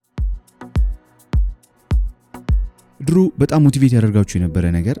ድሮ በጣም ሞቲቬት ያደርጋችሁ የነበረ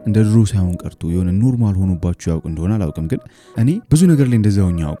ነገር እንደ ድሮ ሳይሆን ቀርቶ የሆነ ኖርማል ሆኖባችሁ ያውቅ እንደሆነ አላውቅም ግን እኔ ብዙ ነገር ላይ እንደዛው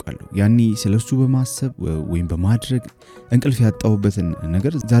ያውቃለሁ ያኔ ስለሱ በማሰብ ወይም በማድረግ እንቅልፍ ያጣውበትን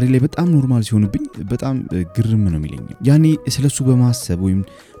ነገር ዛሬ ላይ በጣም ኖርማል ሲሆንብኝ በጣም ግርም ነው የሚለኝ ያኔ ስለሱ በማሰብ ወይም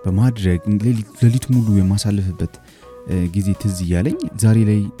በማድረግ ሌሊት ሙሉ የማሳልፍበት ጊዜ ትዝ ይያለኝ ዛሬ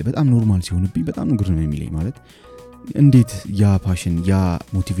ላይ በጣም ኖርማል ሲሆንብኝ በጣም ነው ግርም የሚለኝ ማለት እንዴት ያ ፓሽን ያ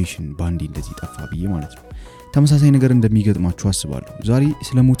ሞቲቬሽን ባንዲ እንደዚህ ጠፋ ብዬ ማለት ነው ተመሳሳይ ነገር እንደሚገጥማችሁ አስባለሁ ዛሬ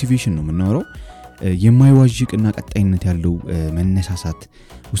ስለ ሞቲቬሽን ነው የምናወራው የማይዋዥቅና ቀጣይነት ያለው መነሳሳት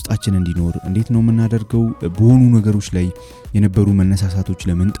ውስጣችን እንዲኖር እንዴት ነው የምናደርገው በሆኑ ነገሮች ላይ የነበሩ መነሳሳቶች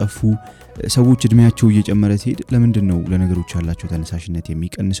ለምን ጠፉ ሰዎች እድሜያቸው እየጨመረ ሲሄድ ለምንድነው ለነገሮች ያላቸው ተነሳሽነት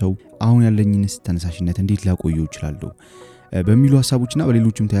የሚቀንሰው አሁን ያለኝንስ ተነሳሽነት እንዴት ላቆየው ይችላል በሚሉ ሐሳቦችና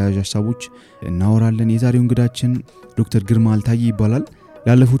በሌሎችም ተያያዥ ሐሳቦች እናወራለን የዛሬው እንግዳችን ዶክተር ግርማ አልታዬ ይባላል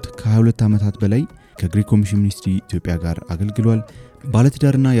ላለፉት ከ22 ዓመታት በላይ ከግሪክ ኮሚሽን ሚኒስትሪ ኢትዮጵያ ጋር አገልግሏል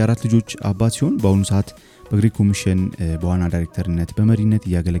ባለትዳርና የአራት ልጆች አባት ሲሆን በአሁኑ ሰዓት በግሪክ ኮሚሽን በዋና ዳይሬክተርነት በመሪነት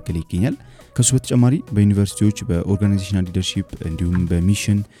እያገለገለ ይገኛል ከሱ በተጨማሪ በዩኒቨርሲቲዎች በኦርጋናይዜሽናል ሊደርሺፕ እንዲሁም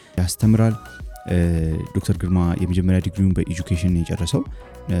በሚሽን ያስተምራል ዶክተር ግርማ የመጀመሪያ ዲግሪውን በኤጁኬሽን የጨረሰው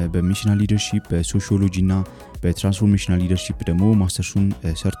በሚሽናል ሊደርሺፕ በሶሺዮሎጂና በትራንስፎርሜሽናል ሊደርሺፕ ደግሞ ማስተርሱን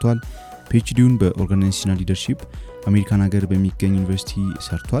ሰርቷል ፒኤችዲውን በኦርጋናይዜሽናል ሊደርሺፕ አሜሪካን ሀገር በሚገኝ ዩኒቨርሲቲ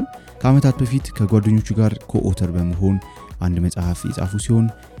ሰርቷል ከአመታት በፊት ከጓደኞቹ ጋር ኮኦተር በመሆን አንድ መጽሐፍ የጻፉ ሲሆን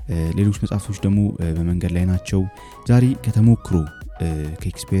ሌሎች መጽሐፎች ደግሞ በመንገድ ላይ ናቸው ዛሬ ከተሞክሮ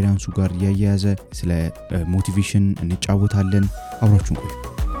ከኤክስፒሪየንሱ ጋር ያያያዘ ስለ ሞቲቬሽን እንጫወታለን አብራችሁን ቆዩ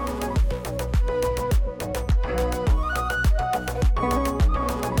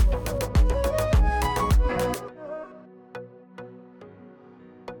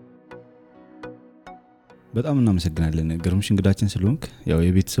በጣም እናመሰግናለን ግርምሽ እንግዳችን ስለሆንክ ያው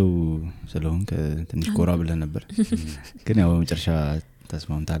የቤተሰው ስለሆንክ ትንሽ ቆራ ብለን ነበር ግን ያው መጨረሻ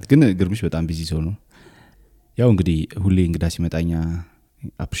ተስማምታል ግን ግርምሽ በጣም ቢዚ ሰው ነው ያው እንግዲህ ሁሌ እንግዳ ሲመጣኛ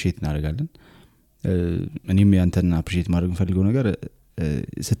አፕሪሺየት እናደርጋለን እኔም ያንተን አፕሪሺየት ማድረግ ፈልገው ነገር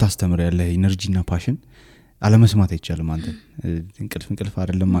ስታስተምር ያለ ኢነርጂና ፓሽን አለመስማት አይቻልም አንተ እንቅልፍ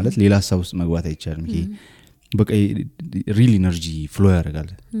አይደለም ማለት ሌላ ሐሳብ ውስጥ መግባት አይቻልም ይሄ በቃ ሪል ኢነርጂ ፍሎ ያደርጋል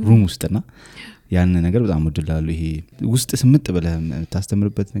ሩም ውስጥና ያን ነገር በጣም ወድላለሁ ይሄ ውስጥ ስምጥ ብለህ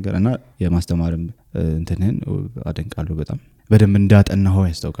ታስተምርበት ነገርና የማስተማርም እንትነን አደንቃለሁ በጣም በደንብ እንዳጠናው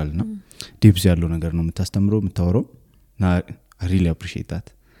ያስታውቃልና ዲፕስ ያለው ነገር ነው የምታስተምረው የምታወራው እና ሪሊ አፕሪሺየት ዳት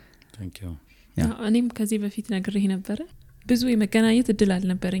ታንክ ዩ እኔም ከዚህ በፊት ነግሬህ ነበር ብዙ የመገናኘት እድል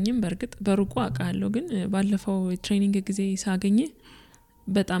አልነበረኝም በርግጥ በሩቁ አቃለሁ ግን ባለፈው ትሬኒንግ ጊዜ ሳገኘ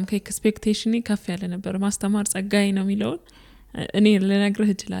በጣም ከኤክስፔክቴሽኔ ከፍ ያለ ነበር ማስተማር ጸጋዬ ነው የሚለው እኔ ለነግርህ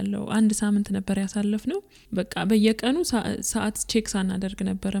እችላለሁ አንድ ሳምንት ነበር ያሳለፍነው በቃ በየቀኑ ሰዓት ቼክ ሳናደርግ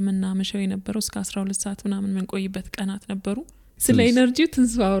ነበር መናመሻው የነበረው እስከ 12 ሰዓት ምናምን መንቆይበት ቀናት ነበሩ ስለ ኢነርጂው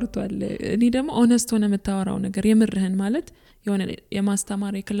ተንስዋውርቷል እኔ ደግሞ ኦነስት ሆነ መታወራው ነገር የምርህን ማለት የሆነ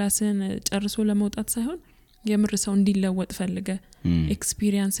የማስተማር የክላስን ጨርሶ ለመውጣት ሳይሆን የምር ሰው እንዲለወጥ ፈልገ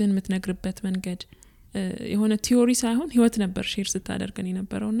ኤክስፒሪየንስን የምትነግርበት መንገድ የሆነ ቲዮሪ ሳይሆን ህይወት ነበር ሼር ስታደርገን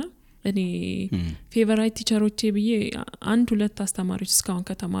የነበረውና እኔ ፌቨራይት ቲቸሮቼ ብዬ አንድ ሁለት አስተማሪዎች እስካሁን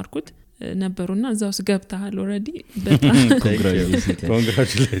ከተማርኩት ነበሩና እዛውስ ገብታሃል ኦሬዲ በጣም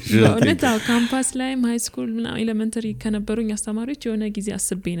ኮንግራቹሌሽንስ ካምፓስ ላይ ሃይ ስኩል እና ኤሌመንተሪ ከነበሩኝ አስተማሪዎች የሆነ ጊዜ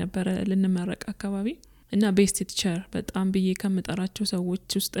አስቤ ነበር ልንመረቅ አካባቢ እና ቤስት ቲቸር በጣም ብዬ ከምጠራቸው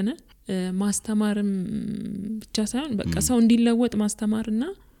ሰዎች ውስጥ ነን ማስተማርም ብቻ ሳይሆን በቃ ሰው እንዲለወጥ ማስተማርና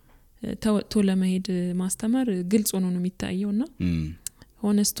ተወጥቶ ለመሄድ ማስተማር ግልጽ ሆኖ ነው የሚታየውና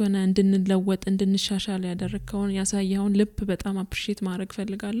ሆነስት ሆነ እንድንለወጥ እንድንሻሻል ያደረከውን ያሳየውን ልብ በጣም አፕሪሺየት ማድረግ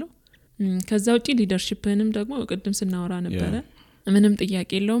ፈልጋለሁ ከዛ ውጪ ሊደርሺፕንም ደግሞ ቅድም ስናወራ ነበር ምንም ጥያቄ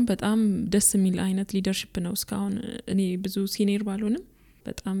የለውም በጣም ደስ የሚል አይነት ሊደርሺፕ ነው እስካሁን እኔ ብዙ ሲኒየር ባልሆንም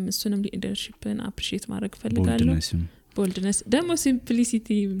በጣም እሱንም ሊደርሺፕን አፕሪሺየት ማድረግ ፈልጋለሁ ቦልድነስ ደግሞ ሲምፕሊሲቲ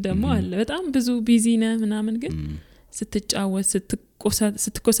ደግሞ አለ በጣም ብዙ ቢዚ ነህ ምናምን ግን ስትጫወት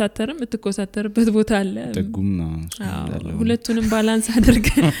ስትኮሳተርም እትኮሳተርበት ቦታ አለ ተጉም ነው ሁለቱንም ባላንስ አድርገ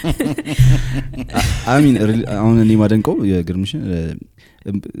አሚን አሁን እኔ ማደንቀው የግርምሽን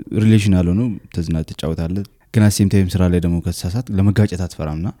ሪሌሽናል ነው ተዝና ተጫወታለህ ግን አሴም ታይም ስራ ላይ ደግሞ ከተሳሳት ለመጋጨት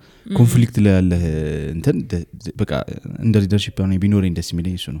አትፈራምና ኮንፍሊክት ላይ ያለ እንትን በቃ እንደ ሊደርሺፕ ነው ቢኖርኝ ደስ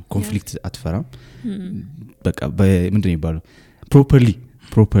የሚለኝ እሱ ነው ኮንፍሊክት አትፈራም በቃ ምንድነው ይባላል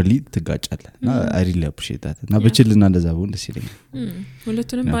ፕሮፐርሊ ትጋጫለህና አይ ሪሊ አፕሪሺየት ዳት እና በችልና እንደዛ ነው ደስ ይለኛል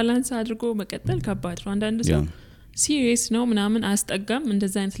ሁለቱንም ባላንስ አድርጎ መቀጠል ከባድ ነው አንዳንድ ሰው ሲሪየስ ነው ምናምን አስጠጋም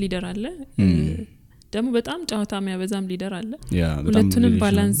እንደዛ አይነት ሊደር አለ ደግሞ በጣም ጨዋታ የሚያበዛም ሊደር አለ ያ ሁለቱንም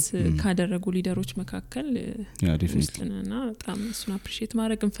ባላንስ ካደረጉ ሊደሮች መካከል ያ ዲፊኒትሊ እና በጣም እሱን አፕሪሺየት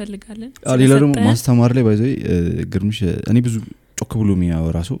ማድረግ እንፈልጋለን ሌላ ደግሞ ማስተማር ላይ ባይዘይ ግርምሽ እኔ ብዙ ጮክ ብሎ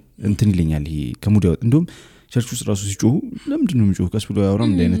የሚያወራ ሰው እንትን ይለኛል ይሄ ከሙድ ያወጥ እንደውም ቸርች ውስጥ ራሱ ሲጮሁ ለምንድነው የሚጮሁ ቀስ ብሎ ያወራም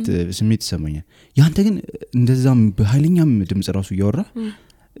እንደ አይነት ስሜት ይሰማኛል ያንተ ግን እንደዛም በኃይለኛም ድምጽ ራሱ እያወራ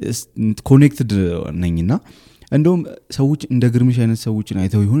ኮኔክትድ ነኝና እንደውም ሰዎች እንደ ግርምሽ አይነት ሰዎችን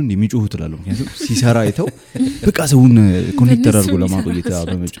አይተው ይሆን እንደሚጮሁ ትላለሁ ምክንያቱም ሲሰራ አይተው በቃ ሰውን ኮኔክት አድርጎ ለማቆየት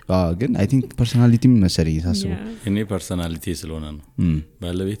ግን አይ ቲንክ ፐርሰናሊቲም መሰለኝ ታስበው እኔ ፐርሰናሊቲ ስለሆነ ነው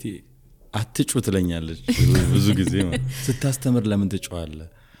ባለቤቴ አትጩ ትለኛለች ብዙ ጊዜ ማለት ስታስተምር ለምን ትጮሃለህ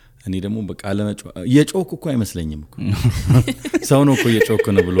እኔ ደግሞ በቃ ለመጮህ የጮክ እኮ አይመስለኝም እኮ ሰው ነው እኮ የጮክ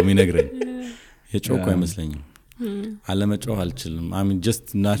ነው ብሎ የሚነግረኝ የጮክ አይመስለኝም አለመጮህ አልችልም አሚን ጀስት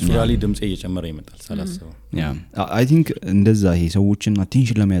ናቹራሊ ድምጼ እየጨመረ ይመጣል ሳላስበው ያ አይ ቲንክ እንደዛ ይሄ ሰዎችን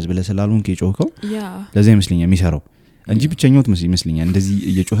አቴንሽን ለመያዝ ብለ ስላልሆንክ የጮህከው ለዛ ይመስለኛል የሚሰራው እንጂ ብቻኛው ይመስለኛል እንደዚህ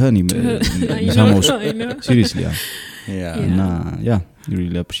እየጮኸ እኔ መሰማው ሲሪየስሊ ያ እና ያ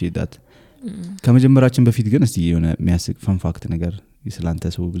really appreciate that ከመጀመራችን በፊት ግን እስቲ የሆነ የሚያስቅ ፈን ፋክት ነገር ስላንተ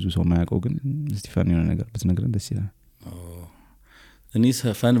ሰው ብዙ ሰው ማያውቀው ግን ስቲፋን የሆነ ነገር ብትነግረን ደስ ይላል እኔ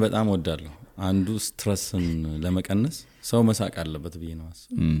ፈን በጣም ወዳለሁ አንዱ ስትረስን ለመቀነስ ሰው መሳቅ አለበት ብዬ ነው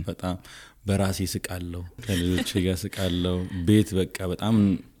በጣም በራሴ ስቃለሁ ከልጆቼ ጋር ስቃለሁ ቤት በቃ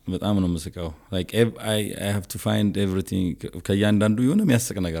በጣም ነው መስቀው like I have to find everything ከያንዳንዱ የሆነ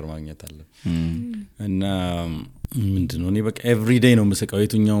የሚያስቅ ነገር ማግኘት አለ እና ምንድነው እኔ በቃ every day ነው መስቀው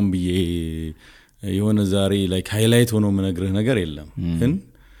የቱኛውን ብዬ የሆነ ዛሬ like highlight ሆኖ ምነግርህ ነገር የለም ግን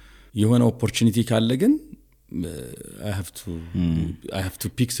የሆነ opportunity ካለ ግን I have to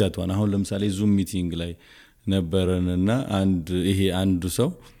pick that one አሁን ለምሳሌ ዙም ሚቲንግ ላይ ነበርንና አንዱ ሰው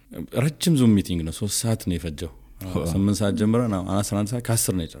ረጅም ዙም ሚቲንግ ነው 3 ሰዓት ነው የፈጀው 8 ሰዓት ጀምረን 11 ሰዓት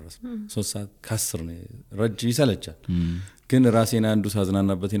ከ10 ነው የጨረስነው 3 ሰዓት ከ10 ነው ረጅም ይሰለቻል ግን ራሴን አንዱ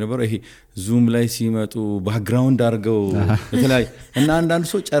ሳዝናናበት የነበረው ይሄ ዙም ላይ ሲመጡ ባክግራውንድ አድርገው በተለይ እና አንዳንድ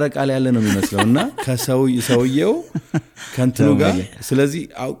ሰው ጨረቃ ላይ ያለ ነው የሚመስለውና ከሰውየው ከንትኑ ጋር ስለዚህ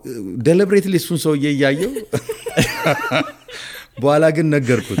ዴሊብሬትሊ እሱን ሰውዬ ያያየው በኋላ ግን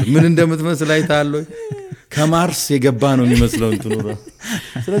ነገርኩት ምን እንደምትመስል አይታል ከማርስ የገባ ነው የሚመስለው እንትኑ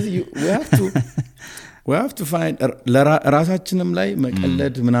ስለዚህ we have to find ራሳችንም ላይ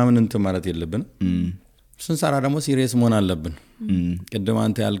መቀለድ ምናምን እንትን ማለት የለብንም ስንሰራ ደግሞ ሲሪየስ መሆን አለብን ቅድም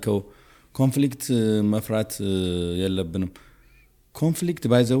አንተ ያልከው ኮንፍሊክት መፍራት የለብንም conflict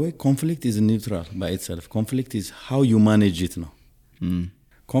by the way conflict is neutral by itself conflict is how you manage it ነው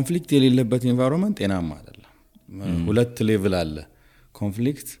conflict የሌለበት environment ጤናማ አይደለም ሁለት ሌቭል አለ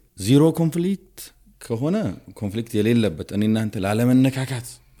conflict zero conflict ከሆነ conflict የሌለበት እኔ እናንተ ላለመነካካት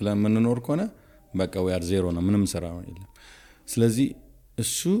ብለን ምንኖር ከሆነ በቃ we are zero ነው ምንም ሰራ የለም ስለዚህ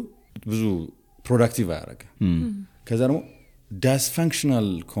እሱ ብዙ ፕሮዳክቲቭ ያደርጋል ከዛ ደግሞ dysfunctional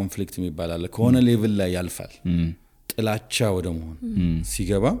conflict የሚባል ከሆነ ሌቭል ላይ ያልፋል ጥላቻ ወደ መሆን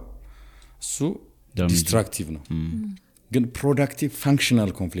ሲገባ እሱ ዲስትራክቲቭ ነው ግን ፕሮዳክቲቭ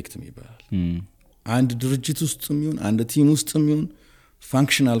ፋንክሽናል ኮንፍሊክት የሚባል አንድ ድርጅት ውስጥም ይሁን አንድ ቲም ውስጥም ይሁን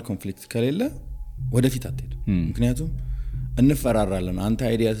ፋንክሽናል ኮንፍሊክት ከሌለ ወደፊት አትሄድ ምክንያቱም እንፈራራለን አንተ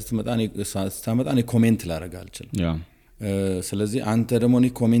አይዲያ ስትመጣ እኔ ኮሜንት ላደርግ አልችልም ስለዚህ አንተ ደግሞ እኔ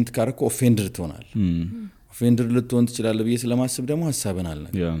ኮሜንት ካረኩ ኦፌንድድ ትሆናል ኦፌንድድ ልትሆን ትችላለህ ብዬ ስለማስብ ደግሞ ሐሳብን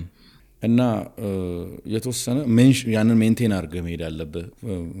አልነገር እና የተወሰነ ያንን ሜንቴን አድርገህ መሄድ አለብህ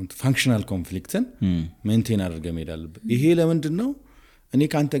ፋንክሽናል ኮንፍሊክትን ሜንቴን አድርገህ መሄድ አለብህ ይሄ ለምንድን ነው እኔ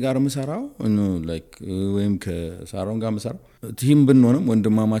ካንተ ጋር መሰራው ላይክ ወይም ከሳሮን ጋር መሰራው ቲም ብንሆንም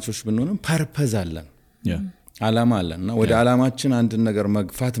ወንድማማቾች ብንሆንም ፐርፐዝ አለን አላማ አለና ወደ አላማችን አንድ ነገር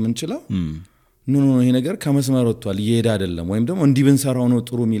መግፋት ምንችለው ይሄ ነገር ከመስመር ወጥቷል ይሄድ አይደለም ወይም ደግሞ እንዲህ ብንሰራው ነው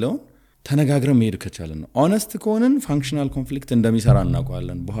ጥሩ የሚለው ተነጋግረን መሄድ ከቻለን ነው ሆነስት ከሆነን ፋንክሽናል ኮንፍሊክት እንደሚሰራ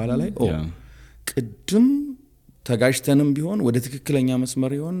እናውቃለን በኋላ ላይ ቅድም ተጋጭተንም ቢሆን ወደ ትክክለኛ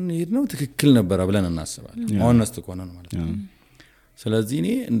መስመር ይሆን ይሄድ ነው ትክክል ነበር ብለን እናስባለን ሆነስት ከሆነን ማለት ነው ስለዚህ እኔ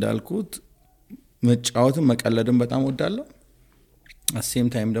እንዳልኩት መጫወትም መቀለድም በጣም ወዳለሁ አሴም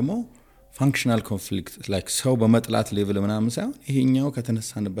ታይም ደግሞ ፋንክሽናል ኮንፍሊክት ላይክ ሰው በመጥላት ሌቭል ምናምን ሳይሆን ይሄኛው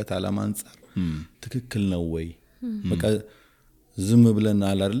ከተነሳንበት አላማ አንፃር ትክክል ነው ወይ በቃ ዝም ብለን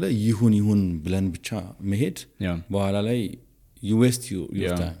አይደለ ይሁን ብለን ብቻ መሄድ በኋላ ላይ you waste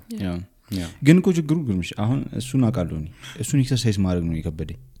your time ግን እኮ ችግሩ ግርምሽ አሁን እሱን አውቃለሁ እሱን ኤክሰርሳይዝ ማድረግ ነው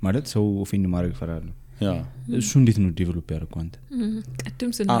የከበደኝ ማለት ሰው ኦፌንድ ማድረግ ፈራለሁ እሱ እንዴት ነው ዴቨሎፕ ያደርገው አንተ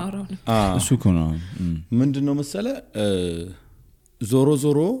ቀድም ስናወራው ነው እሱ እኮ ነው ምንድነው መሰለ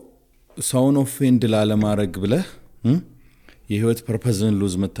ዞሮ ሰውን ኦፌንድ ላለማድረግ ብለህ የህይወት ፐርፐዝን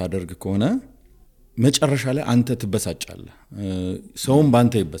ሉዝ መታደርግ ከሆነ መጨረሻ ላይ አንተ ትበሳጫለህ ሰውም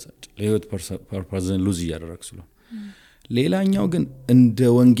ባንተ ይበሳጫል ለህይወት ፐርፐዝን ሉዝ ያደረክ ስለሆነ ሌላኛው ግን እንደ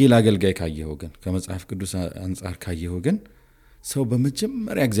ወንጌል አገልጋይ ካየው ግን ከመጽሐፍ ቅዱስ አንፃር ካየው ግን ሰው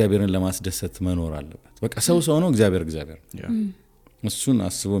በመጀመሪያ እግዚአብሔርን ለማስደሰት መኖር አለበት በቃ ሰው ነው እግዚአብሔር እሱን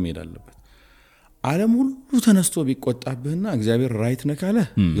አስቦ መሄድ አለበት ዓለም ሁሉ ተነስቶ ቢቆጣብህና እግዚአብሔር ራይት ነካለ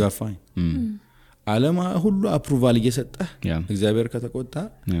you are fine ዓለም ሁሉ አፕሩቫል እየሰጠ እግዚአብሔር ከተቆጣ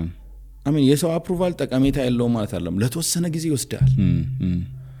አሜን የሰው አፕሩቫል ጠቀሜታ ያለው ማለት አይደለም ለተወሰነ ጊዜ ይወስዳል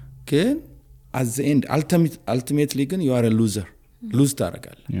ግን at the end ultimately ግን you are a loser lose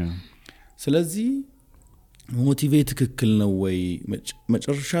ታረጋለህ ስለዚህ ሞቲቬት ትክክል ነው ወይ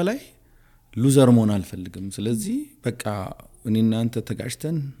መጨረሻ ላይ ሉዘር መሆን አልፈልግም ስለዚህ በቃ እኔና አንተ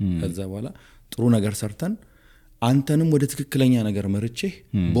ተጋጭተን ከዛ በኋላ ጥሩ ነገር ሰርተን አንተንም ወደ ትክክለኛ ነገር መርጬ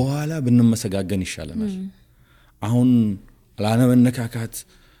በኋላ ብንመሰጋገን ይሻለናል አሁን ላነመነካካት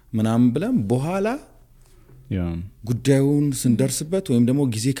ምናምን ብለን በኋላ ጉዳዩን ስንደርስበት ወይም ደግሞ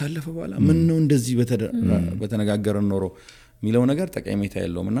ጊዜ ካለፈ በኋላ ምን ነው እንደዚህ በተነጋገረን ኖሮ ሚለው ነገር ጠቀሜታ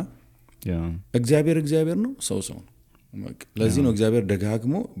የለውምና እግዚአብሔር ነው ሰው ነው ለዚህ ነው እግዚአብሔር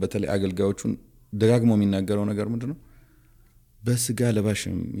ደጋግሞ በተለይ አገልጋዮቹን ደጋግሞ የሚናገረው ነገር ምንድነው በስጋ ለባሽ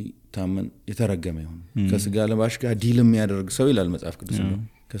ታመን የተረገመ ይሁን ከስጋ ለባሽ ጋር ዲል የሚያደርግ ሰው ይላል መጽሐፍ ቅዱስ ነው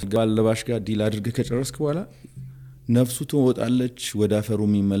ከስጋ ለባሽ ጋር ዲል አድርገ ከጨረስክ በኋላ ነፍሱ ትወጣለች ወደ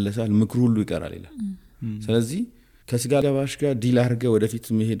አፈሩም ይመለሳል ምክሩ ሁሉ ይቀራል ይላል ስለዚህ ከስጋ ለባሽ ጋር ዲል አድርገ ወደፊት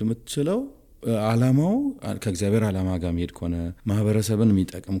መሄድ የምትችለው ዓላማው ከእግዚአብሔር ዓላማ ጋር መሄድ ከሆነ ማህበረሰብን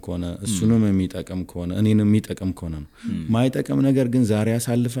የሚጠቅም ከሆነ እሱንም የሚጠቅም ከሆነ እኔንም የሚጠቅም ከሆነ ነው ማይጠቅም ነገር ግን ዛሬ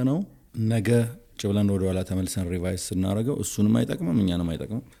አሳልፈ ነው ነገ ጭብለን ወደ ኋላ ተመልሰን ሪቫይስ ስናደርገው እሱንም አይጠቅምም እኛንም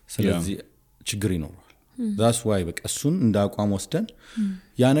አይጠቅምም ስለዚህ ችግር ይኖራል that's why በቃ እሱን እንዳቋም ወስደን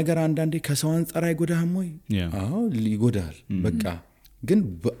ያ ነገር አንዳንዴ ከሰው አንፃር አይጎዳህም ወይ አዎ ይጎዳል በቃ ግን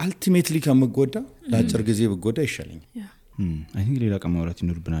ultimately ከመጎዳ ለአጭር ጊዜ ብጎዳ ይሻለኝ I think ሌላ ቀማውራት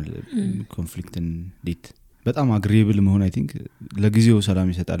ይኖርብናል ኮንፍሊክትን ዲት በጣም አግሪብል መሆን I think ለጊዜው ሰላም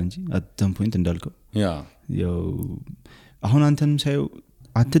ይሰጣል እንጂ at some point እንዳልከው ያው አሁን አንተንም ሳይው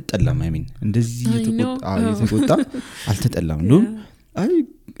አትጠላም I mean እንደዚህ የተቆጣ አልተጠላም ነው አይ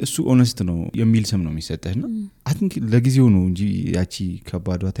እሱ ኦነስት ነው የሚል ስም ነው የሚሰጠህና I think ለጊዜው ነው እንጂ ያቺ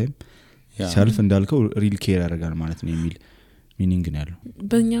ከባዷ ታይም ሰልፍ እንዳልከው ሪል ኬር ያደርጋል ማለት ነው የሚል ሚኒንግ ነው ያለው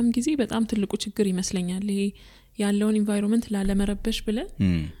በእኛም ጊዜ በጣም ትልቁ ችግር ይመስለኛል ይሄ ያለውን ኢንቫይሮንመንት ላለመረበሽ ብለን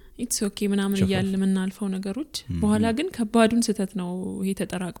ኢትስ ኦኬ ምናምን ያለምና አልፈው ነገሮች በኋላ ግን ከባዱን ስተት ነው ይሄ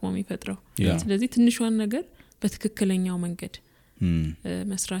ተጠራቅሞ የሚፈጥረው ስለዚህ ትንሿን ነገር በትክክለኛው መንገድ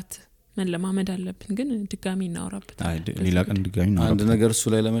መስራት መለማመድ አለብን ግን ድጋሚ እናወራበት ሌላ ቀን ድጋሚ እናወራበት አንድ ነገር እሱ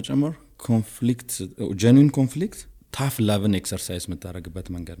ላይ ለመጨመር ኮንፍሊክት ጀኒን ኮንፍሊክት ታፍ ላቭን ኤክሰርሳይዝ መታረግበት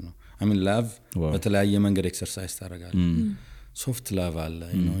መንገድ ነው I mean love በተለያየ መንገድ ኤክሰርሳይዝ ታረጋለ ሶፍት ላቭ አለ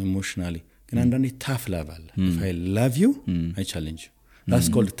ኢሞሽናሊ ግን አንዳንዴ ታፍ ላቭ አለ if I love you I challenge you that's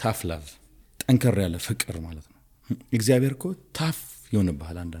called tough love ጠንከር ያለ ፍቅር ማለት ነው እግዚአብሔር እኮ ታፍ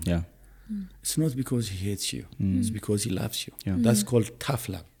ይሆንብሃል አንዳንዴ it's not because he hates you it's because he loves you that's called tough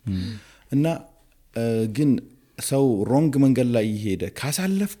love እና ግን ሰው ሮንግ መንገድ ላይ ይሄደ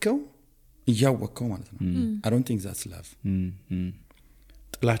ካሳለፍከው ያወቀው ማለት ነው I don't think that's love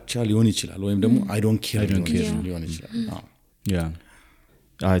ጥላቻ ሊሆን ይችላል ወይም ደግሞ I don't care ሊሆን ይችላል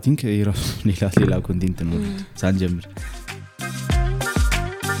I think የራሱ ሌላ ኮንቴንት ነው ሳንጀምር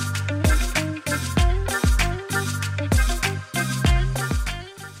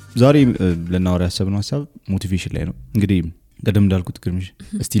ዛሬ ለናወራ ያሰብነው ሐሳብ ሞቲቬሽን ላይ ነው እንግዲህ ቀደም እንዳልኩት ግርምሽ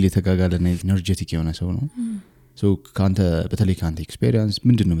ስቲል የተጋጋለና ኤነርጂቲክ የሆነ ሰው ነው ሶ ካንተ በተለይ ካንተ ኤክስፒሪየንስ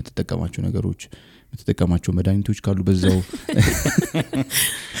ምንድነው የምትጠቀማቸው ነገሮች የምትጠቀማቸው መድኃኒቶች ካሉ በዛው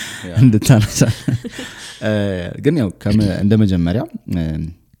እንድታነሳ ግን ያው እንደ መጀመሪያ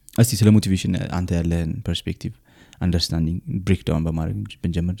እስቲ ስለ ሞቲቬሽን አንተ ያለህን ፐርስፔክቲቭ አንደርስታንዲንግ ብሬክ ዳውን በማድረግ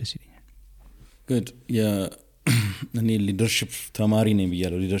ብንጀምር ደስ ይለኛል good እኔ ሊደርሺፕ ተማሪ ነኝ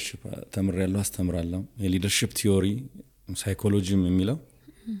ብያለሁ ሊደርሺፕ ተምሬያለሁ አስተምራለሁ የሊደርሺፕ ቲዮሪ ሳይኮሎጂም የሚለው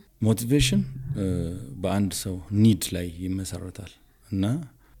ሞቲቬሽን በአንድ ሰው ኒድ ላይ ይመሰረታል እና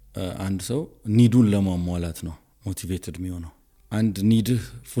አንድ ሰው ኒዱን ለማሟላት ነው ሞቲቬትድ የሚሆነው አንድ ኒድህ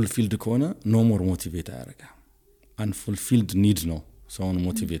ፉልፊልድ ከሆነ ኖ ሞር ሞቲቬት አያደርግም አንፉልፊልድ ኒድ ነው ሰውን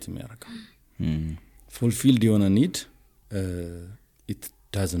ሞቲቬት የሚያደርገው ፉልፊልድ የሆነ ኒድ it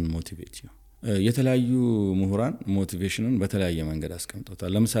doesn't motivate you የተለያዩ ምሁራን ሞቲቬሽንን በተለያየ መንገድ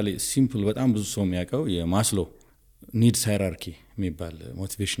አስቀምጠውታል ለምሳሌ ሲምፕል በጣም ብዙ ሰው የሚያውቀው የማስሎ ኒድስ ሃይራርኪ የሚባል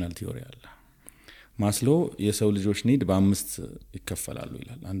ሞቲቬሽናል ቲዮሪ አለ ማስሎ የሰው ልጆች ኒድ በአምስት ይከፈላሉ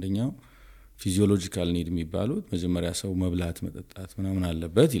ይላል አንደኛው ፊዚዮሎጂካል ኒድ የሚባሉት መጀመሪያ ሰው መብላት መጠጣት ምናምን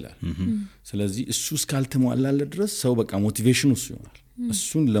አለበት ይላል ስለዚህ እሱ እስካልተሟላለት ድረስ ሰው በቃ ሞቲቬሽኑ እሱ ይሆናል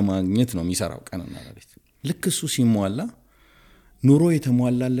እሱን ለማግኘት ነው የሚሰራው ቀንና ሌሊት። ልክ እሱ ሲሟላ ኑሮ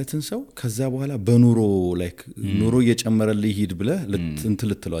የተሟላለትን ሰው ከዛ በኋላ በኑሮ ላይክ ኑሮ እየጨመረልህ ሂድ ብለህ እንትን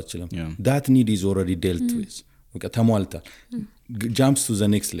ልትለው አትችልም። that need is already dealt with በቃ ተሟልቷል። jumps to the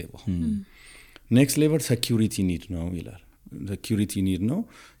next level next level security need ነው ይላል። security need ነው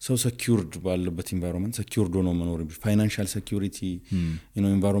ሰው secured ባለበት environment secured ሆኖ መኖር financial security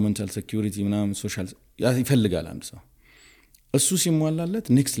environmental security ምናምን social ይፈልጋል አንድ ሰው። እሱ ሲሟላለት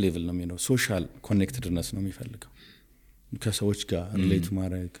next level ነው የሚለው social connectedness ነው የሚፈልገው። ከሰዎች ጋር ሪሌት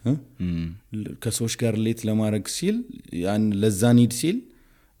ማድረግ ከሰዎች ጋር ሪሌት ለማድረግ ሲል ያን ለዛ ኒድ ሲል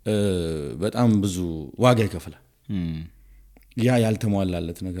በጣም ብዙ ዋጋ ይከፍላል። ያ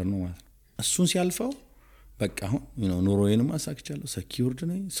ያልተሟላለት ነገር ነው ማለት ነው። እሱን ሲያልፈው በቃ አሁን ኑሮዬንም አሳክቻለሁ secured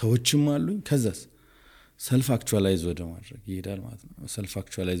ነኝ ሰዎችም አሉኝ ከዛስ self actualize ወደ ማድረግ ይሄዳል ማለት ነው። self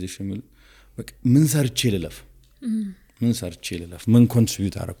actualization የሚል በቃ ምን ሰርቼ ልለፍ ምን ሰርቼ ልለፍ ምን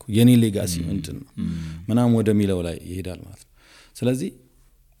ኮንትሪቢዩት አደረኩ የኔ ሌጋሲ ምንድን ነው ምናምን ወደሚለው ላይ ይሄዳል ማለት ነው። ስለዚህ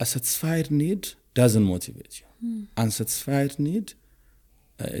a satisfied need doesn't motivate you unsatisfied need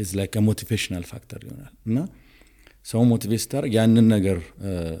is like a motivational factor ይሆናል። እና ሰው ሞቲቬት ስታደርግ ያንን ነገር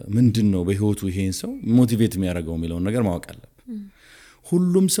ምንድን ነው በህይወቱ ይሄን ሰው ሞቲቬት የሚያደርገው የሚለውን ነገር ማወቅ አለበት።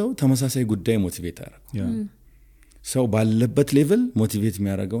 ሁሉም ሰው ተመሳሳይ ጉዳይ ሞቲቬት ያደርገው ሰው ባለበት ሌቭል ሞቲቬት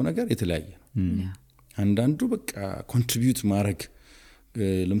የሚያደርገው ነገር የተለያየ ነው። አንዳንዱ በቃ ኮንትሪቢዩት ማድረግ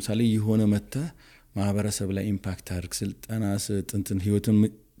ለምሳሌ የሆነ መተ ማህበረሰብ ላይ ኢምፓክት አድርግ ስልጣና ስንትን ህይወትን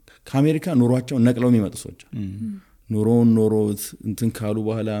ከአሜሪካ ኑሯቸው ነቅለው የሚመጡ ሰዎች ኑሮት እንትን ካሉ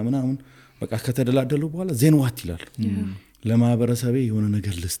በኋላ ምናምን በቃ ከተደላደሉ በኋላ ዜን ዋት ይላሉ ለማህበረሰቤ የሆነ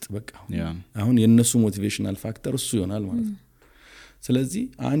ነገር ልስጥ በቃ አሁን የነሱ ሞቲቬሽናል ፋክተር እሱ ይሆናል ማለት ነው። ስለዚህ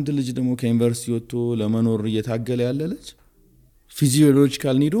አንድ ልጅ ደግሞ ከዩኒቨርሲቲ ወጥቶ ለመኖር እየታገለ ያለ ልጅ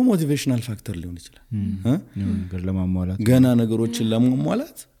ፊዚዮሎጂካል ኒዶ ሞቲቬሽናል ፋክተር ሊሆን ይችላል ነገር ለማሟላት ገና ነገሮችን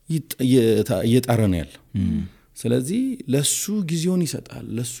ለማሟላት እየጣረ ነው ያለው። ስለዚህ ለሱ ጊዜውን ይሰጣል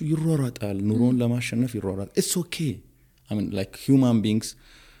ለሱ ይሯሯጣል ኑሮን ለማሸነፍ ይሯሯጣል። it's okay I mean like human beings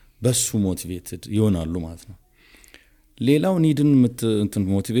በሱ ሞቲቬትድ ይሆናሉ ማለት ነው። ሌላው ኒድን እንትን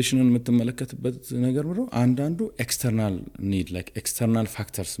ሞቲቬሽንን የምትመለከትበት ነገር ነው አንዳንዱ ኤክስተርናል ኒድ ላይክ ኤክስተርናል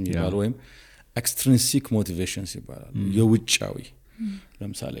ፋክተርስ የሚባሉ ወይም extrinsic motivations ይባላል የውጫዊ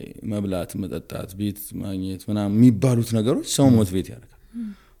ለምሳሌ መብላት መጠጣት ቤት ማግኘት ምናምን የሚባሉት ነገሮች ሰው ሞቲቬት ያደርጋል።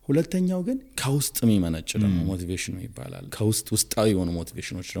 ሁለተኛው ግን ከውስጥ የሚመነጭ ደግሞ ሞቲቬሽን ይባላል። ከውስጥ ውስጣዊ የሆኑ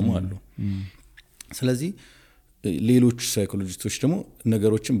ሞቲቬሽኖች ደግሞ አሉ። ስለዚህ ሌሎች ሳይኮሎጂስቶች ደግሞ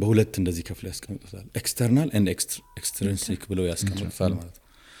ነገሮችን በሁለት እንደዚህ ከፍለው ያስቀምጡታል ኤክስተርናል ኤንድ ኤክስትሪንሲክ ብለው ያስቀምጡታል ማለት ነው።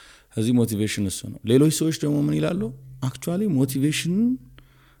 እዚህ ሞቲቬሽን እሱ ነው። ሌሎች ሰዎች ደግሞ ምን ይላሉ አክቹአሊ ሞቲቬሽን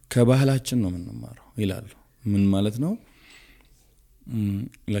ከባህላችን ነው የምንማረው ይላሉ። ምን ማለት ነው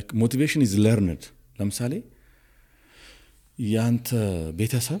like motivation is learned ለምሳሌ ያንተ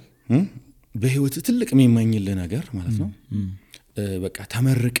ቤተሰብ በህይወት ትልቅ የሚመኝልህ ነገር ማለት ነው በቃ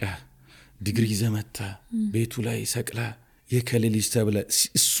ተመርቀ ዲግሪ ዘመታ ቤቱ ላይ ሰቅላ የከለሊስ ተብለ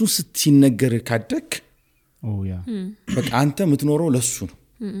እሱ ስትነገር ካደክ በቃ አንተ የምትኖረው ለሱ ነው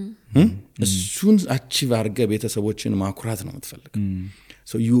እሱን አቺቭ አድርገህ ቤተሰቦችን ማኩራት ነው የምትፈልገው።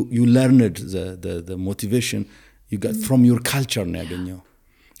 So you learned the motivation you got from your culture ነው ያገኘው።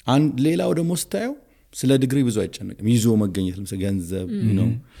 አንድ ሌላው ደግሞ ስታየው ስለ ዲግሪ ብዙ አይጨነቅም ይዞ መገኘት ለምሳሌ ገንዘብ ነው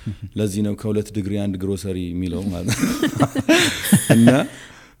ለዚህ ነው ከሁለት ዲግሪ አንድ ግሮሰሪ የሚለው ማለት እና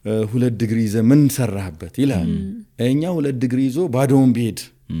ሁለት ዲግሪ ዘመን ሰራህበት ይላል። እኛው ሁለት ዲግሪ ይዞ ባዶውን ቢሄድ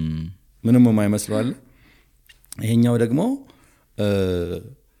ምንም የማይመስለው አለ። ይሄኛው ደግሞ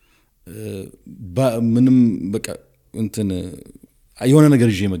ምንም በቃ እንትን የሆነ ነገር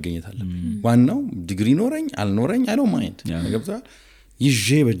ይዤ መገኘት አለብኝ ዋናው ዲግሪ ኖረኝ አልኖረኝ I don't mind ገብቷል ይዤ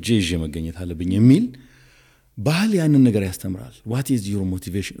በጄ ይዤ መገኘት አለብኝ የሚል ባህል ያንን ነገር ያስተምራል። what is your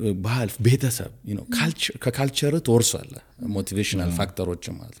motivation ባህል ቤተሰብ culture ከካልቸር ተወርሷል ሞቲቬሽናል ፋክተሮች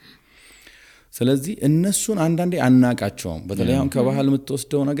ማለት ነው። ስለዚህ እነሱን አንዳንዴ አናቃቸውም። በተለይ አሁን ከባህል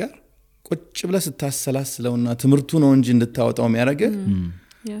የምትወስደው ነገር ቁጭ ብለህ ስታሰላስለውና ትምርቱ ነው እንጂ እንድታወጣው የሚያደርግ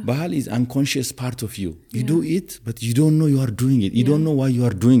bahal is unconscious part of you. You do it, but you don't know you are doing it. You don't know why you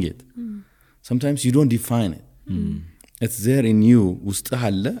are doing it. Sometimes you don't define it. It's there in you. ውስጥህ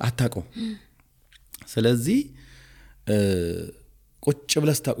አለ አታውቀው። ስለዚህ ቁጭ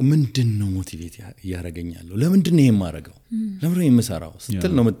ብለህ ስታውቀው ምንድነው ሞቲቬት ያደርገኛለሁ ለምንድን ነው የማደርገው ለምንድን ነው የምሰራው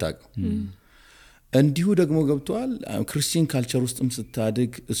ስትል ነው የምታውቀው። እንዲሁ ደግሞ ገብቷል ክርስቲያን ካልቸር ውስጥም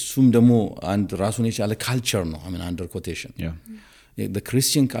ስታድግ እሱም ደግሞ አንድ ራሱን የቻለ ካልቸር ነው I mean under quotation the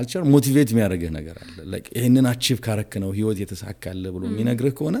Christian culture motivate የሚያደርግህ ነገር አለ like ይሄንን አቺቭ ካረክ ነው ህይወት የተሳካለ ብሎ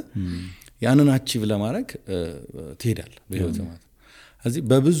የሚነግርህ ከሆነ ያንን አቺቭ ለማድረግ ትሄዳለህ በህይወት ማለት። ስለዚህ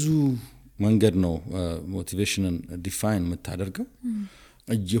በብዙ መንገድ ነው ሞቲቬሽንን ዲፋይን የምታደርገው።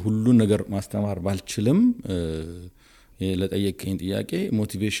 ሁሉን ነገር ማስተማር ባልችልም ለጠየቀኝ ጥያቄ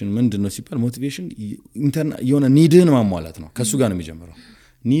ሞቲቬሽን ምንድነው ሲባል ሞቲቬሽን የሆነ ኒድህን ማሟላት ነው። ከሱ ጋር ነው የሚጀምረው።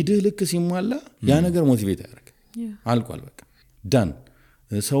 ኒድህ ልክ ሲሟላ ያ ነገር ሞቲቬት ያደርግ አልቋል፣ በቃ ዳን።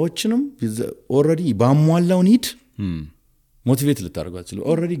 ሰዎችንም ኦልሬዲ ባሟላው ኒድ ሞቲቬት ልታደርጓቸው።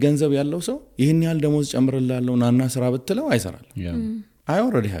 ኦልሬዲ ገንዘብ ያለው ሰው ይህን ያህል ደሞዝ ጨምርላለሁ ናና ስራ ብትለው አይሰራል። I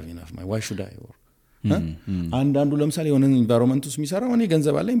already have enough, why should I work? አንዳንዱ ለምሳሌ የሆነ ኢንቫይሮንመንት ውስጥ የሚሰራው እኔ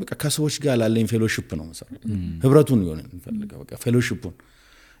ገንዘብ አለኝ በቃ ከሰዎች ጋር ላለኝ ፌሎሺፕ ነው መሰለኝ፣ ህብረቱን ይሆን እንፈልገው በቃ ፌሎሺፑን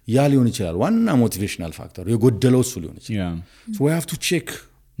ያ ሊሆን ይችላል። ዋና ሞቲቬሽናል ፋክተር የጎደለው እሱ ሊሆን ይችላል። so we have to check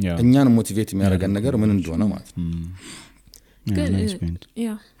እኛን ሞቲቬት የሚያደርገን ነገር ምን እንደሆነ ማለት ነው። ያ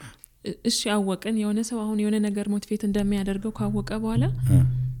እሺ አወቀን የሆነ ሰው አሁን የሆነ ነገር ሞቲቬት እንደሚያደርገው ካወቀ በኋላ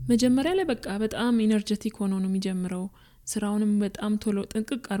መጀመሪያ ላይ በቃ በጣም ኢነርጂቲክ ሆኖ ነው የሚጀምረው። ስራውንም በጣም ቶሎ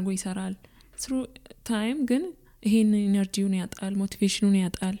ጥንቅቅ አድርጎ ይሰራል። ስሩ ታይም ግን ይሄን ኢነርጂውን ያጣል፣ ሞቲቬሽኑን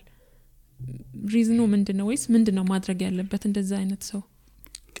ያጣል። ሪዝኑ ምንድነው ወይስ ምንድነው ማድረግ ያለበት እንደዛ አይነት ሰው?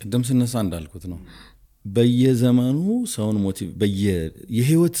 ቀደም ስነሳ እንዳልኩት ነው በየዘመኑ ሰውን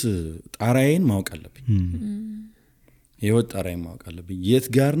የህይወት ጣራዬን ማወቅ አለብኝ። የህይወት ጣራዬን ማወቅ አለብኝ። የት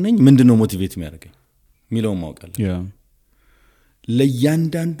ጋር ነኝ፣ ምንድነው ሞቲቬት የሚያደርገኝ ሚለው ማወቅ አለብኝ።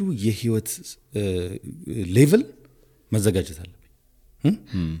 ለእያንዳንዱ የህይወት ሌቭል መዘጋጀት አለብኝ።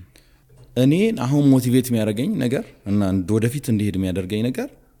 እኔን አሁን ሞቲቬት የሚያደርገኝ ነገር እና ወደፊት እንዲሄድ የሚያደርገኝ ነገር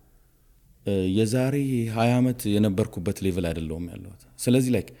የዛሬ 20 ዓመት የነበርኩበት ሌቭል አይደለም ያለሁት።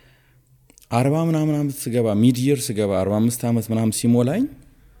 ስለዚህ ላይክ 40 ምናምን ዓመት ስገባ ሚድ ኢየር ስገባ 45 ዓመት ምናምን ሲሞላኝ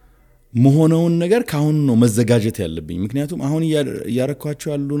መሆነውን ነገር ካሁን ነው መዘጋጀት ያለብኝ። ምክንያቱም አሁን ያረኳቸው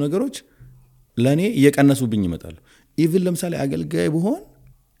ያሉ ነገሮች ለኔ እየቀነሱብኝ ይመጣሉ። ኢቭን ለምሳሌ አገልጋይ ብሆን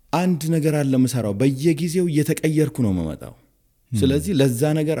አንድ ነገር አለ መሰራው በየጊዜው እየተቀየርኩ ነው መመጣው። ስለዚህ ለዛ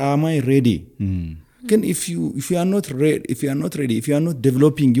ነገር አማይ ሬዲ ግን if you are not ready if you are not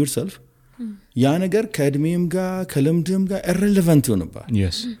developing yourself ያ ነገር ከእድሜም ጋር ከልምድም ጋር irrelevant ይሆንባል።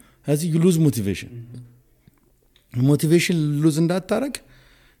 yes ስለዚህ you lose motivation lose እንዳታረግ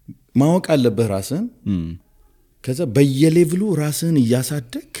ማወቅ አለብህ ራስን። ከዛ በየሌቭሉ ራስን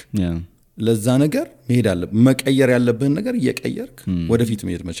እያሳደግ ለዛ ነገር መሄድ አለብህ። መቀየር ያለብህን ነገር እየቀየርክ ወደፊት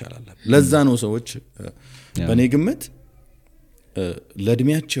መሄድ መቻል አለብህ። ለዛ ነው ሰዎች በኔ ግምት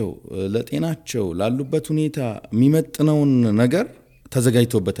ለእድሜያቸው ለጤናቸው ላሉበት ሁኔታ የሚመጥነውን ነገር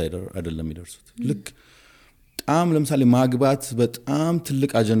ተዘጋጅቶበት አይደለም የሚደርሱት። ልክ በጣም ለምሳሌ ማግባት በጣም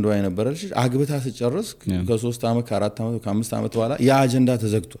ትልቅ አጀንዳ የነበረች አግብታ ሲጨርስ ከ3 ዓመት ከ4 ዓመት ከ5 ዓመት በኋላ ያ አጀንዳ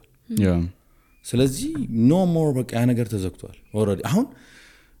ተዘግቷል። ስለዚህ no more በቃ ያ ነገር ተዘግቷል already። አሁን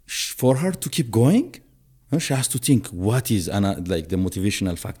for her to keep going she has to think what is like the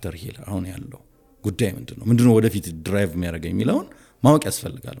motivational factor here አሁን ያለው ጉዳይ ምንድነው ወደፊት ድራይቭ የሚያደርገኝ የሚለውን ማወቅ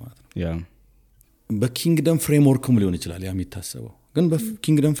ያስፈልጋል ማለት ነው። በኪንግደም ፍሬምወርክም ሊሆን ይችላል ያ የሚታሰበው። ግን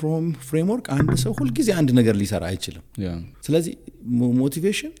በኪንግደም ፍሬምወርክ አንድ ሰው ሁሉ ጊዜ አንድ ነገር ሊሰራ አይችልም። ስለዚህ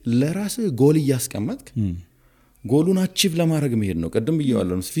ሞቲቬሽን ለራስህ ጎል እያስቀመጥክ ጎሉን አቺቭ ለማድረግ መሄድ ነው። ቀደም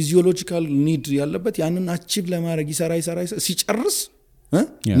ብዬዋለሁ ፊዚዮሎጂካል ኒድ ያለበት ያንን አቺቭ ለማድረግ ይሰራ ሲጨርስ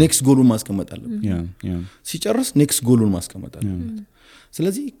ኔክስት ጎሉን ማስቀመጥ አለበት። ሲጨርስ ኔክስት ጎሉን ማስቀመጥ አለበት።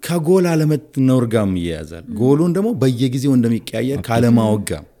 ስለዚህ ከጎል አለመኖር ጋር ይያዛል። ጎሉን ደግሞ በየጊዜው እንደሚቀያየር ካለማወቅ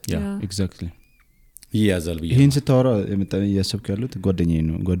ጋር ኤግዛክትሊ ይያዛል። ይሄን ስታወራ የመጣኝ ያሰብኩ ያሉት ጓደኛዬ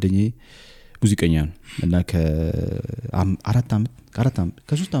ነው። ጓደኛዬ ሙዚቀኛ ነው እና ከ3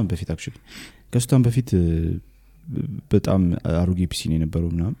 ዓመት በፊት አክቹሊ ከ3 ዓመት በፊት በጣም አሮጌ ፒሲ ነው የነበረው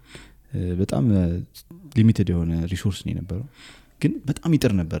ምናምን በጣም ሊሚትድ የሆነ ሪሶርስ ነው የነበረው። ግን በጣም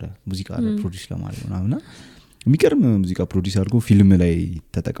ይጥር ነበረ ሙዚቃ ፕሮዲዩስ ለማድረግ ምናምን። የሚቀርም ሙዚቃ ፕሮዲዩስ አድርጎ ፊልም ላይ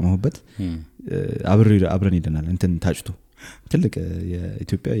ተጠቅመውበት አብረን ሄደናል። እንትን ታጭቶ ትልቅ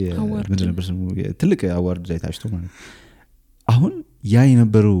የኢትዮጵያ የምንድን ነበር ስሙ ትልቅ አዋርድ ላይ ታጭቶ ማለት። አሁን ያ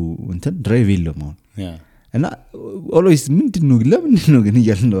የነበረው እንትን ድራይቭ የለም አሁን እና ኦልዌይስ ምንድነው ለምንድነው ግን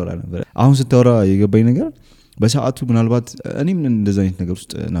እያልነው ነበር። አሁን ስታወራ የገባኝ ነገር በሰዓቱ ምናልባት እኔም እንደዛ አይነት ነገር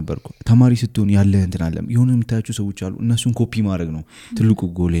ውስጥ ነበርኩ። ተማሪ ስትሆን ያለ እንትን አለ የሆነ የምታያቸው ሰዎች አሉ እነሱን ኮፒ ማድረግ ነው ትልቁ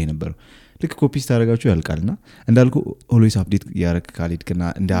ጎል የነበረው። ልክ ኮፒ ስታደርጋቸው ያልቃልና እንዳልኩ ኦልዌይስ አፕዴት ያረክ ካልሄድክና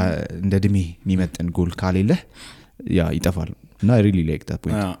እንደ ድሜ የሚመጥን ጎል ካሌለህ ያ ይጠፋል። እና ሪሊ ላይክ ዳት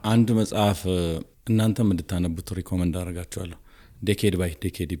ፖይንት አንድ መጽሐፍ እናንተም እንድታነቡት ሪኮመንድ አደርጋችኋለሁ። ዴኬድ ባይ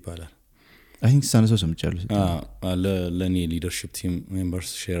ዴኬድ ይባላል። አይ ቲንክ ሳነሰው ሰምቻለሁ። ለኔ ሊደርሺፕ ቲም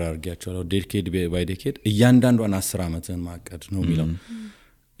ሜምበርስ ሼር አድርጌያቸዋለሁ። ዴኬድ ባይ ዴኬድ እያንዳንዷን 10 ዓመትን ማቀድ ነው የሚለው።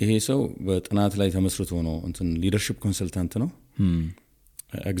 ይሄ ሰው በጥናት ላይ ተመስርቶ ነው እንትን ሊደርሺፕ ኮንሰልታንት ነው።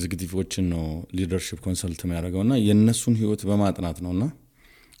 ኤግዚኪዩቲቮችን ነው ሊደርሺፕ ኮንሰልት የሚያደርገውና የነሱን ህይወት በማጥናት ነውና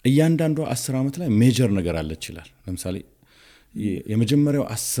እያንዳንዷ 10 ዓመት ላይ ሜጀር ነገር አለ ይችላል። ለምሳሌ የመጀመሪያው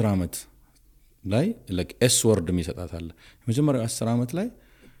 10 ዓመት ላይ like S word የሚሰጣታል መጀመሪያው 10 ዓመት ላይ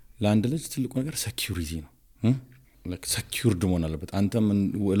ለአንድ ልጅ ትልቁ ነገር ሴኩሪቲ ነው like secured መሆን አለበት አንተም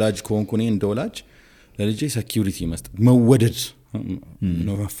ወላጅ ከሆንኩ እኔ እንደ ወላጅ ለልጄ ሴኩሪቲ መስጠት መወደድ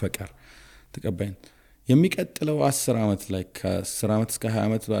ነው መፈቀር ተቀባይን የሚቀጥለው 10 ዓመት ላይ ከ10 ዓመት እስከ 20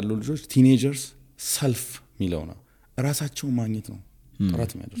 ዓመት ባሉ ልጆች ቲኔጀርስ ሰልፍ ሚለው ነው ራሳቸውን ማግኘት ነው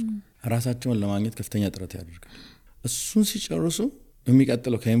ጥረት የሚያደርጉ ራሳቸውን ለማግኘት ከፍተኛ ጥረት ያደርጋሉ እሱን ሲጨርሱ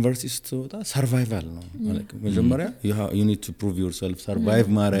የሚቀጥለው ከዩኒቨርሲቲ ስትወጣ ሰርቫይቫል ነው ማለት መጀመሪያ you need to prove yourself survive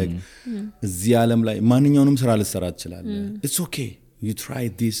ማድረግ እዚህ ዓለም ላይ ማንኛውንም ስራ ልትሰራ ትችላለህ it's okay you try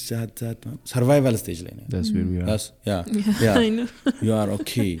this that survival stage ላይ ነው that's where we are yeah you are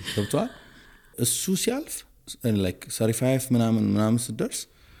okay ገብቷል እሱ ሲያልፍ like 35 ምናምን ስትደርስ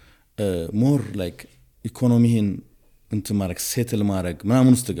more like ኢኮኖሚህን እንትን ማድረግ ሴትል ማድረግ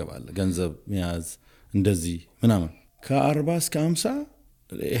ምናምን ውስጥ ትገባለህ ገንዘብ መያዝ እንደዚህ ምናምን ከ40 እስከ 50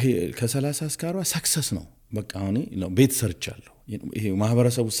 ይሄ ከ30 እስከ 40 ሰክሰስ ነው በቃ አሁን ነው ቤት ሰርቻለሁ ይሄ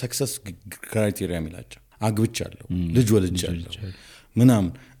ማህበረሰቡ ሰክሰስ ክራይቴሪያ የሚላቸው አግብቻለሁ ልጅ ወልጃለሁ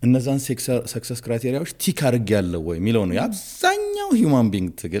ምናምን እነዛን ሰክሰስ ክራይቴሪያዎች ቲክ አድርጌያለሁ ወይ የሚለው ነው አብዛኛው ሂዩማን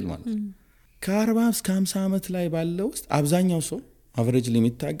ቢንግ ትግል ማለት ከ40 እስከ 50 ዓመት ላይ ባለው ውስጥ አብዛኛው ሰው አቨሬጅ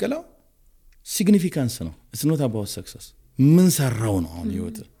ሊሚታገለው ሲግኒፊካንስ ነው it's not about success ምን ሰራው ነው አሁን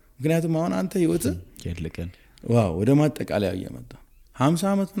ህይወት ምክንያቱም አሁን አንተ ህይወት ያለቀን ዋው ወደ ማጠቃለያ እየመጣ 50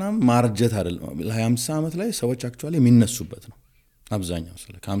 ዓመት ምናምን ማርጀት አይደለም 50 ዓመት ላይ ሰዎች አክቹአሊ የሚነሱበት ነው አብዛኛው ሰው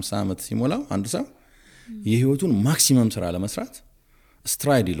ከ50 ዓመት ሲሞላው አንድ ሰው የህይወቱን ማክሲመም ስራ ለመስራት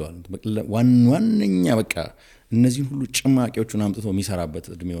ስትራይድ ይሏል ዋንኛ በቃ እነዚህን ሁሉ ጭማቂዎቹን አምጥቶ የሚሰራበት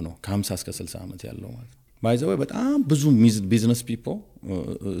እድሜው ነው ከ50 እስከ 60 ዓመት ያለው ማለት by the way በጣም ብዙ ቢዝነስ ፒፕል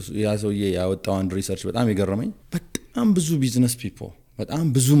ያዘውዬ ያወጣው አንድ ሪሰርች በጣም የገረመኝ በጣም ብዙ ቢዝነስ ፒፕል በጣም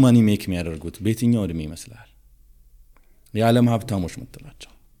ብዙ ማኒ ሜክ የሚያደርጉት በየትኛው እድሜ ይመስላል የዓለም ሀብታሞች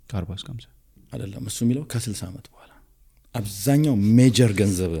ምትላቸው ከ40 እስከ 50 አይደለም እሱ የሚለው ከ60 ዓመት በኋላ አብዛኛው ሜጀር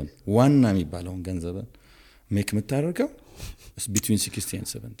ገንዘብን ዋና የሚባለውን ገንዘብን ሜክ የምታደርገው between 60 and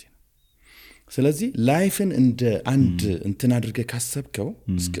 70 ስለዚህ ላይፍን እንደ አንድ እንትን አድርገህ ካሰብከው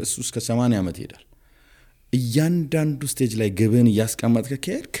እስከ 80 ዓመት ይሄዳል እያንዳንዱ ስቴጅ ላይ ግብን እያስቀመጥከ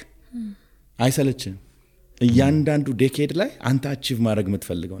ከሄድክ አይሰለችም እያንዳንዱ ዴኬድ ላይ አንተ አቺቭ ማድረግ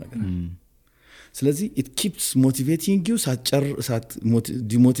የምትፈልገው ነገር ስለዚህ it keeps motivating you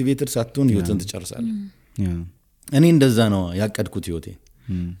demotivated ሳትሆን ህይወትን ትጨርሳለህ እኔ እንደዛ ነው ያቀድኩት ህይወቴን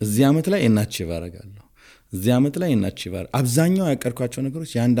እዚህ ዓመት ላይ እናቺቭ አደርጋለሁ እዚህ ዓመት ላይ እናቺቭ አብዛኛው ያቀድኳቸው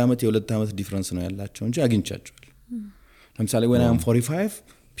ነገሮች የአንድ ዓመት የሁለት ዓመት ዲፈረንስ ነው ያላቸው እንጂ አግኝቻቸዋል ለምሳሌ when I am 45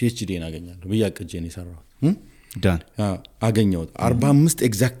 PhD አገኛለሁ በያቀጄ ነው የሰራሁት ዳን አገኘሁት 45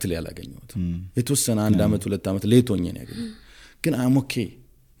 ኤግዛክትሊ ያላገኘሁት የተወሰነ አንድ ዓመት ሁለት ዓመት ሌት ሆኜ ነው ያገኘሁት ግን I'm okay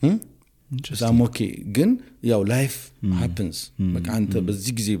I'm okay ግን ያው ላይፍ happens በቃ አንተ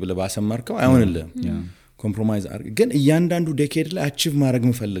በዚህ ጊዜ ብለህ ባሰማርከው አይሆንልህም ኮምፕሮማይዝ አድርግ ግን እያንዳንዱ ዴኬድ ላይ አቺቭ ማድረግ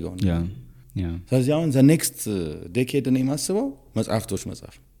የምፈልገው ነው ስለዚህ አሁን the next decade እኔ ማስበው መጽሐፍቶች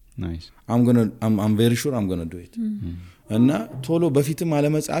መጽሐፍ nice I'm very sure I'm going to do it እና ቶሎ በፊትም አለ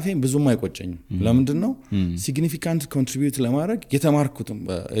መጽሐፌን ብዙም አይቆጨኝም ለምንድን ነው ሲግኒፊካንት ኮንትሪቢዩት ለማድረግ የተማርኩትም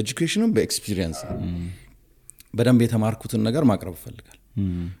በኤጁኬሽንም በኤክስፒሪየንስ በደንብ የተማርኩትን ነገር ማቅረብ ፈልጋለሁ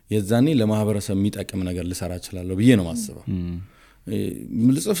የዛኔ ለማህበረሰብ የሚጠቅም ነገር ልሰራ እችላለሁ ብዬ ነው ማስበው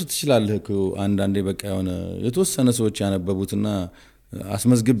ልጽፍ ትችላለህ አንዳንዴ በቃ የሆነ የተወሰነ ሰዎች ያነበቡትና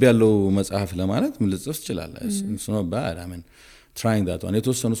አስመዝግብ ያለው መጽሐፍ ለማለት ልጽፍ ትችላለህ እሱ ነው ባዳምን trying that one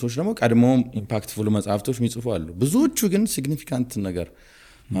የተወሰኑ ሰዎች ደግሞ ቀድሞም ኢምፓክትፉል መጽሐፍቶች የሚጽፉ አሉ ብዙዎቹ ግን ሲግኒፊካንት ነገር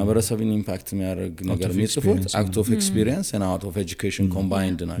ማህበረሰብን ኢምፓክት የሚያደርግ ነገር የሚጽፉት አክት ኦፍ ኤክስፒሪየንስ and out of education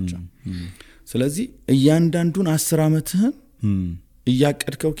combined ናቸው ስለዚህ እያንዳንዱን 10 ዓመትህን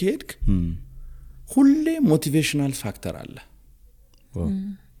እያቀድከው ከሄድክ ሁሌ ሞቲቬሽናል ፋክተር አለ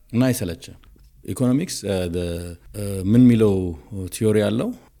እና አይሰለችም ኢኮኖሚክስ ምን ሚለው ቲዮሪ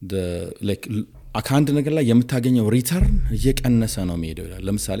ያለው like አካንድ ነገር ላይ የምታገኘው ሪተርን እየቀነሰ ነው የሚሄደው ይላል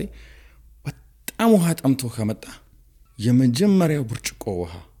ለምሳሌ በጣም ውሃ ጠምቶ ከመጣ የመጀመሪያው ብርጭቆ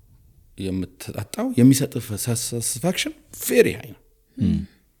ውሃ የምትጠጣው የሚሰጥ ሳቲስፋክሽን very high ነው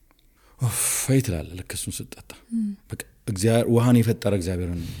ፋይት ይላል ለከሱን ስትጠጣ በቃ እግዚአብሔር ውሃን የፈጠረ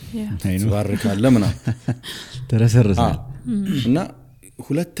እግዚአብሔርን ተባረካለ ምናምን ተረሰርሳል እና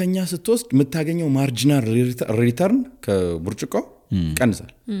ሁለተኛ ስትወስድ የምታገኘው ማርጂናል ሪተርን ከብርጭቆ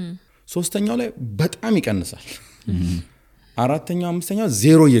ይቀንሳል ሶስተኛው ላይ በጣም ይቀንሳል አራተኛው አምስተኛው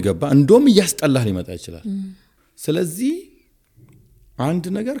ዜሮ እየገባ እንደውም እያስጠላህ ሊመጣ ይችላል ስለዚህ አንድ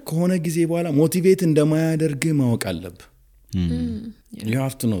ነገር ከሆነ ጊዜ በኋላ ሞቲቬት እንደማያደርግ ማወቅ አለብህ you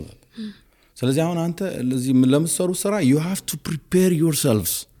have to know that ስለዚህ አሁን አንተ ለምትሰሩ ስራ you have to prepare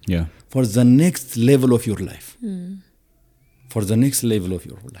yourselves for the next level of your life for the next level of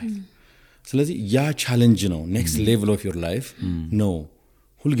your life ስለዚህ ያ ቻሌንጅ ነው ኔክስት ሌቭል ኦፍ ዩር ላይፍ ነው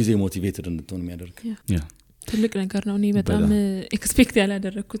ሁሉ ጊዜ ሞቲቬትድ እንድትሆን የሚያደርግ ትልቅ ነገር ነው እኔ በጣም ኤክስፔክት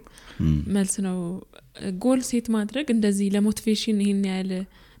ያላደረኩት መልስ ነው ጎል ሴት ማድረግ እንደዚህ ለሞቲቬሽን ይሄን ያለ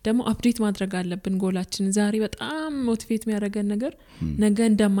ደግሞ አፕዴት ማድረግ አለብን ጎላችን ዛሬ በጣም ሞቲቬት የሚያደርገን ነገር ነገ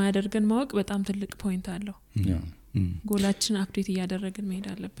እንደማያደርገን ማወቅ በጣም ትልቅ ፖይንት አለው ጎላችን አፕዴት እያደረግን መሄድ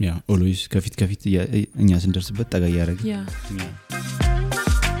አለብን ኦልዌይስ ከፊት እኛ ስንደርስበት ጠጋ ያደርጋል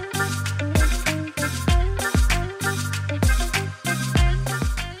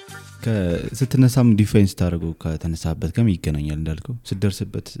ስትነሳም ዲፌንስ ታደርገው ከተነሳበት ጋር ይገናኛል እንዳልከው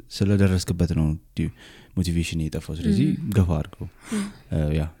ስትደርስበት ስለደረስክበት ነው ሞቲቬሽን የጠፋው ስለዚህ ገፋ አድርገው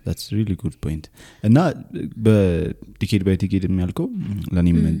that's really good point እና በዲኬድ ባይ ዲኬድ የሚያልከው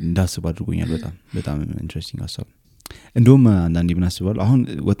ለኔም እንዳስብ አድርጎኛል በጣም ኢንትረስቲንግ ሀሳብ እንደውም አንዳንዴ ምን አስባለሁ አሁን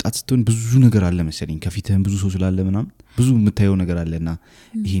ወጣት ስትሆን ብዙ ነገር አለ መሰለኝ ከፊትህም ብዙ ሰው ስላለ ምናምን ብዙ የምታየው ነገር አለና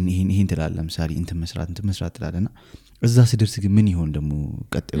ይሄን ትላለህ ለምሳሌ እንትን መስራት ትላለህና እዛ ስደርስ ግን ምን ይሆን ደግሞ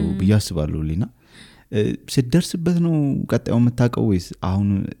ቀጣዩ በያስባለሁ ለና ስደርስበት ነው ቀጣዩ የምታውቀው ወይስ አሁን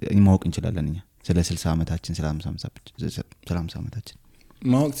ማወቅ እንችላለን እኛ ስለ 60 አመታችን ስለ 50 አመታችን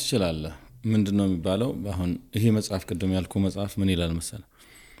ማወቅ ትችላለህ ምንድነው የሚባለው አሁን ይሄ መጽሐፍ ቀደም ያልኩ መጽሐፍ ምን ይላል መሰለ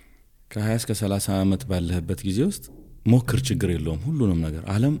ከ20 እስከ 30 አመት ባለህበት ጊዜ ውስጥ ሞክር ችግር የለውም ሁሉንም ነገር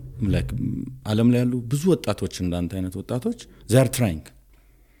ዓለም ላይ ያሉ ብዙ ወጣቶች እንዳንተ አይነት ወጣቶች they are trying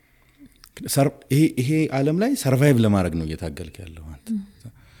ይሄ ዓለም ላይ ሰርቫይቭ ለማድረግ ነው እየታገልክ ያለው አንተ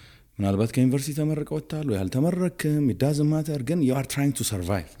ምናልባት ከዩኒቨርሲቲ ተመረቀው ወጣሉ ያልተመረከም it doesn't matter ግን you are trying to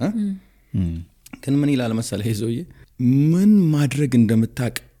survive ግን ምን ይላል መሰለህ ይዞዬ ምን ማድረግ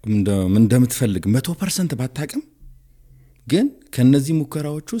እንደምትፈልግ 100% ባታቀም ግን ከነዚህ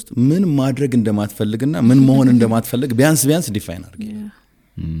ሙከራዎች ውስጥ ምን ማድረግ እንደማትፈልግና ምን መሆን እንደማትፈልግ ቢያንስ ዲፋይን አድርግ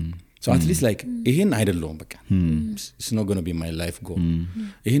so at least like ይሄን አይደለም በቃ it's not going to be my life goal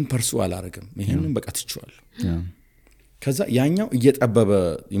ይሄን ፐርሱ አላረግም ይሄንን በቃ ትችዋል ከዛ ያኛው እየጠበበ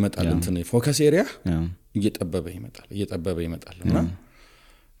ይመጣል እንትን ፎከስ ኤሪያ እየጠበበ ይመጣልና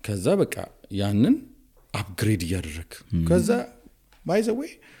ከዛ በቃ ያንን አፕግሬድ ያደርግ ከዛ by the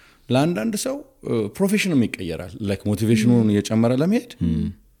way ለአንዳንድ ሰው ፕሮፌሽንም ይቀየራል like ሞቲቬሽኑን እየጨመረ ለመሄድ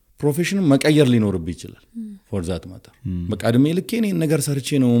ፕሮፌሽኑን መቀየር ሊኖርብ ይችላል for that matter በቃ እድሜ ልኬ እኔ ነገር ሰርቼ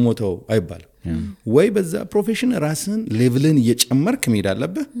ነው ሞተው አይባል ወይ በዛ ፕሮፌሽን ራስን ሌቭልን እየጨመርክ መሄድ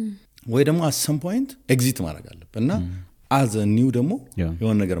አለብህ ወይ ደግሞ at some point ኤግዚት ማድረግ አለብህና as a new ደግሞ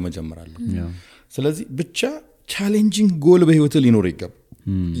የሆነ ነገር መጀመር አለብህ ስለዚህ ብቻ ቻሌንጂንግ ጎል በህይወት ሊኖር ይገባል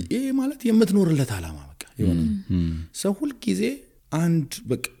ይሄ ማለት የምትኖርለት አላማ በቃ የሆነ ሰው ሁሉ ጊዜ አንድ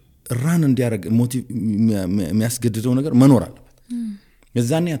በቃ ራን እንዲያረግ ሞቲቭ የሚያስገድደው ነገር መኖር አለበት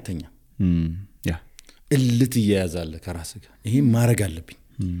የዛኔ ያተኛ እልት ይያዛል ከራስ ጋር ይሄ ማረግ አለብኝ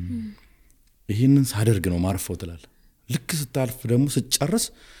ይሄንን ሳደርግ ነው ማርፈው ትላል ልክ ስታልፍ ደግሞ ስጨርስ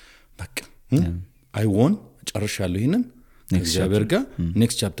በቃ አይ ወን ጨርሻለሁ ይሄንን እግዚአብሔር ጋር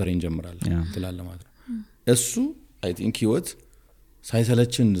ኔክስት ቻፕተር እንጀምራለን ትላል ማለት ነው እሱ አይ ቲንክ ህይወት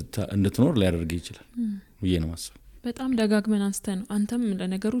ሳይሰለችን እንድትኖር ሊያደርግ ይችላል ብዬ ነው ማሰብ በጣም ደጋግመን አንስተን አንተም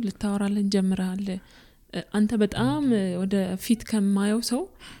ለነገሩ ልታወራለን ጀምራለ አንተ በጣም ወደ ፊት ከማየው ሰው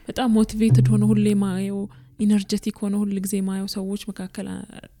በጣም ሞቲቬትድ ሆኖ ሁሌ ማየው ኢነርጂቲክ ሆኖ ሁሉ ጊዜ ማየው ሰዎች መካከል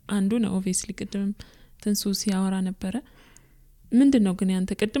አንዱ ነው ኦብቪየስሊ ቅድም ተንሱ ሲያወራ ነበረ ምንድነው ግን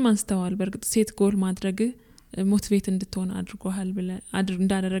ያንተ ቅድም አንስተዋል በርግጥ ሴት ጎል ማድረግ ሞቲቬት እንድትሆን አድርጎሃል ብለ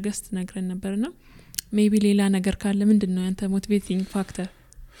እንዳደረገስ ትነግረን ነበርና ሜቢ ሌላ ነገር ካለ ምንድነው ያንተ ሞቲቬቲንግ ፋክተር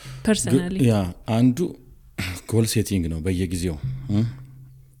ፐርሰናሊ ያ አንዱ ጎል ሴቲንግ ነው በየጊዜው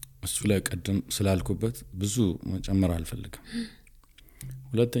እሱ ላይ ቀደም ስላልኩበት ብዙ መጨመር አልፈልግም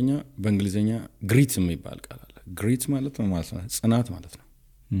ሁለተኛ በእንግሊዘኛ ግሪት የሚባል ቃል አለ ግሪት ማለት ነው ማለት ነው ጽናት ማለት ነው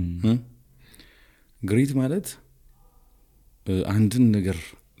ግሪት ማለት አንድን ነገር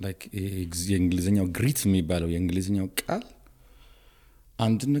like የእንግሊዘኛው ግሪት የሚባለው የእንግሊዘኛው ቃል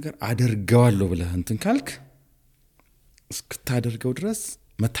አንድን ነገር አደርጋለሁ ብለህ እንትን ካልክ እስክታደርገው ድረስ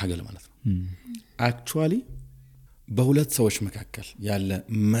መታገል ማለት ነው actually በሁለት ሰዎች መካከል ያለ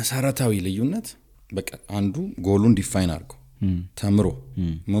መሰረታዊ ልዩነት በቃ አንዱ ጎሉን ዲፋይን አድርጎ ተምሮ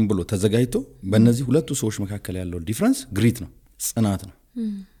ምን ብሎ ተዘጋጅቶ በእነዚህ ሁለቱ ሰዎች መካከል ያለው ዲፈረንስ ግሪት ነው ጽናት ነው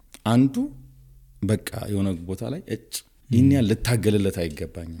አንዱ በቃ የሆነ ቦታ ላይ ይሄን ያለ ልታገልለት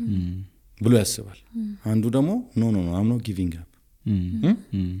አይገባኝም ብሎ ያስባል አንዱ ደግሞ ኖ I'm not giving up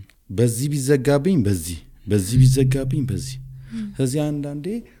በዚህ ቢዘጋብኝ በዚህ ቢዘጋብኝ በዚህ ስለዚህ አንዳንዴ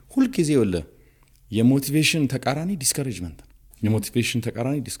ሁሉ ጊዜ ወለ የሞቲቬሽን ተቃራኒ ዲስከሬጅመንት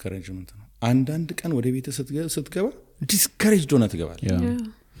ነው አንዳንድ ቀን ወደ ቤት ስትገባ ዲስከሬጅድ ሆነ ትገባለህ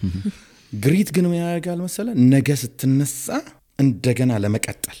ግሪት ግን ምን ያደርጋል መሰለ ነገ ስትነሳ እንደገና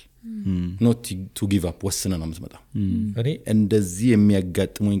ለመቀጠል ኖት ቱ ጊቭ አፕ ወስነ ነው የምትመጣው እኔ እንደዚህ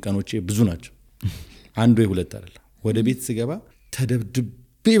የሚያጋጥሙኝ ቀኖቼ ብዙ ናቸው አንዱ ሁለት አይደለም ወደ ቤት ስገባ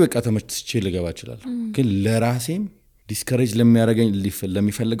ተደብድቤ በቃ ተመችቼ ልገባ እችላለሁ ግን ለራሴም ዲስከሬጅ ለሚያደርገኝ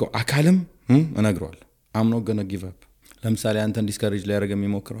ለሚፈልገው አካልም እነግረዋለሁ I'm not gonna give up ለምሳሌ አንተን ዲስከሬጅ ላይ ያደርገ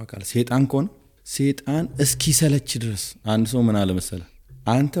የሚሞክረው አካል ሰይጣን ከሆነ ሰይጣን እስኪ ሰለች ድረስ አንድ ሰው ምን አለ መሰለ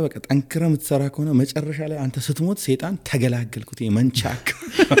አንተ በቃ ጠንክረህ የምትሰራ ከሆነ መጨረሻ ላይ አንተ ስትሞት ሰይጣን ተገላገልኩት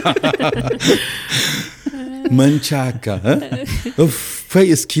መንቻካ ፈይ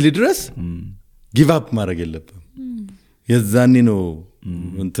እስኪል ድረስ ጊቭ አፕ ማድረግ የለብህም የዛኔ ነው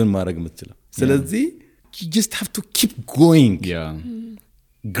እንትን ማድረግ የምትችለው ስለዚህ you just have to keep going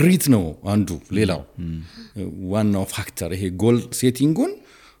ግሪት ነው አንዱ ሌላው ዋናው ፋክተር ይሄ ጎል ሴቲንጉን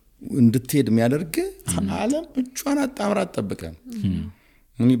እንድትሄድ የሚያደርግ ዓለም እጇን አጣምራ ተጠብቀን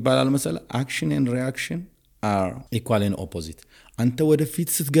ምን ይባላል መሰለ አክሽን ኤንድ ሪአክሽን are equal and opposite አንተ ወደፊት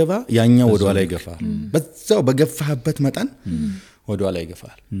ስትገባ ያኛው ወደ ኋላ ይገፋል በዛው በገፋህበት መጠን ወደ ኋላ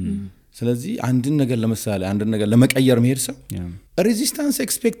ይገፋል ስለዚህ አንድን ነገር ለምሳሌ አንድን ነገር ለመቀየር መሄድ ሰው ሬዚስታንስ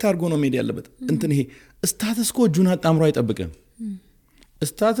ኤክስፔክት አድርጎ ነው መሄድ ያለበት እንትን ይሄ ስታተስ ኮ እጁን አጣምሮ አይጠብቅም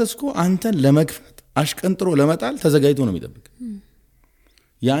ስታተስ ኮ አንተን ለመግፋት አሽቀንጥሮ ለመጣል ተዘጋጅቶ ነው የሚጠብቅ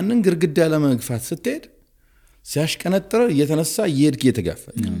ያንን ግርግዳ ለመግፋት ስትሄድ ሲያሽቀነጥር እየተነሳ እየሄድክ እየተጋፋ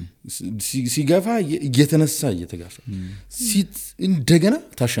ሲገፋ እየተነሳ እየተጋፋ እንደገና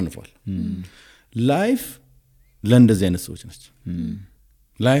ታሸንፏል ላይፍ ለእንደዚህ አይነት ሰዎች ነች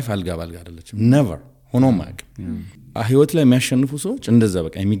ላይፍ አልጋ ባልጋ አይደለችም never ሆኖ ማቅ ህይወት ላይ የሚያሸንፉ ሰዎች እንደዛ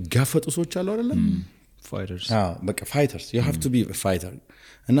በቃ የሚጋፈጡ ሰዎች አሉ አይደል fighters በቃ fighters you have to be a fighter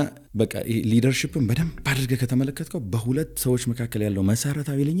እና በቃ ሊደርሺፕን በደንብ አድርገህ ከተመለከትከው በሁለት ሰዎች መካከል ያለው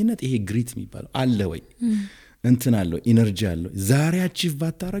መሰረታዊ ልዩነት ይሄ ግሪት የሚባለው አለ ወይ እንትን አለው ኢነርጂ አለው ዛሬ አቺቭ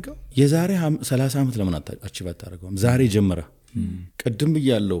ባታረጋው የዛሬ 30 አመት ለምን አቺቭ ባታረጋው ዛሬ ጀመረ ቀድም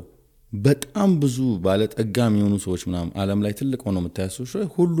ብያለው በጣም ብዙ ባለጠጋም የሆኑ ሰዎች ምናም ዓለም ላይ ትልቅ ሆኖ መታየሱ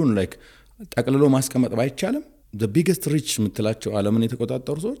ሁሉን ላይክ ጠቅልሎ ማስቀመጥ ባይቻልም the biggest rich ምትላቸው ዓለምን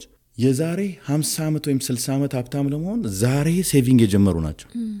የተቆጣጠሩ ሰዎች የዛሬ 50 አመት ወይም 60 አመት ሀብታም ለመሆን ዛሬ ሴቪንግ የጀመሩ ናቸው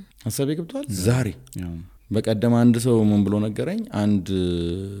ሐሳብ ይገብቷል ዛሬ በቀደም አንድ ሰው ምን ብሎ ነገረኝ አንድ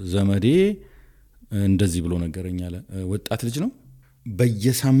ዘመዴ እንደዚህ ብሎ ነገረኝ አለ ወጣት ልጅ ነው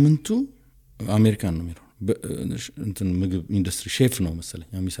በየሳምንቱ አሜሪካን ነው የሚለው እንትን ምግብ ኢንዱስትሪ ሼፍ ነው መሰለኝ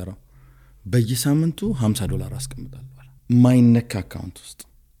የሚሰራው በየሳምንቱ $50 አስቀምጣል ማይነካ አካውንት ውስጥ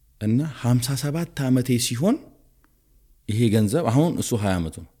እና 57 አመቴ ሲሆን ይሄ ገንዘብ አሁን እሱ 20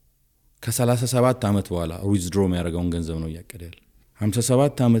 አመቱ ነው ከ37 አመት በኋላ ዊዝድሮ የሚያደርገውን ገንዘብ ነው ያቀደል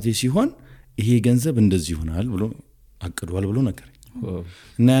 57 አመቴ ሲሆን ይሄ ገንዘብ እንደዚህ ይሆናል ብሎ አቅዷል ብሎ ነገረኝ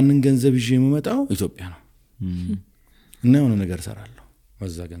እና ያንን ገንዘብ ይዤ የምመጣው ኢትዮጵያ ነው እና የሆነ ነገር ሰራለሁ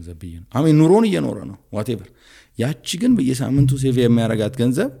ወዛ ገንዘብ ብዬ ነው አሜን ኑሮን እየኖረ ነው whatever ያቺ ግን በየሳምንቱ ሴቭ የሚያረጋት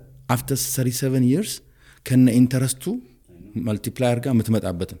ገንዘብ after 37 years ከነ ኢንተረስቱ መልቲፕላይ አድርጋ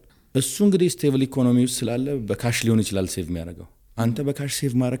የምትመጣበትን እሱ እንግዲህ ስቴብል ኢኮኖሚ ውስጥ ስላለ በካሽ ሊሆን ይችላል ሴቭ የሚያደርገው አንተ በካሽ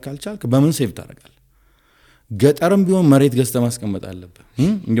ሴቭ ማድረግ ካልቻልክ በምን ሴቭ ታደርጋለህ ገጠርም ቢሆን መሬት ገዝተህ ማስቀመጥ አለብህ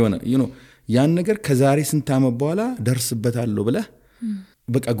እንደሆነ ያን ነገር ከዛሬ ስንት አመት በኋላ ደርስበታለሁ ብለህ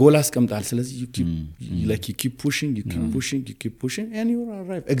በቃ ጎል አስቀምጣል ስለዚህ you keep pushing and you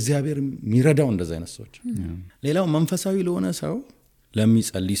arrive እግዚአብሔር የሚረዳው እንደዛ አይነት ሰዎች ሌላው መንፈሳዊ ለሆነ ሰው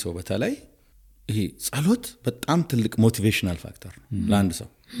ለሚጸልይ ሰው በተለይ ይሄ ጸሎት በጣም ትልቅ ሞቲቬሽናል ፋክተር ነው ለአንድ ሰው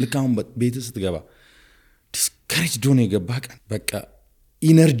ልክ አሁን ቤት ስትገባ ዲስከሬጅ ዶን የገባ ቀን በቃ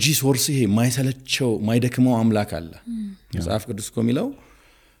ኢነርጂ ሶርስ ይሄ ማይሰለቸው ማይደክመው አምላክ አለ መጽሐፍ ቅዱስ የሚለው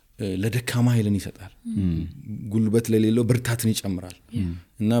ለደካማ ኃይልን ይሰጣል ጉልበት ለሌለው ብርታትን ይጨምራል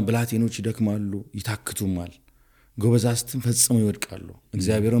እና ብላቴኖች ይደክማሉ ይታክቱማል ጎበዛዝትን ፈጽሞ ይወድቃሉ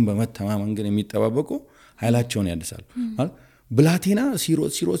እግዚአብሔርን በመተማመን ግን የሚጠባበቁ ኃይላቸውን ያድሳሉ ማለት ብላቴና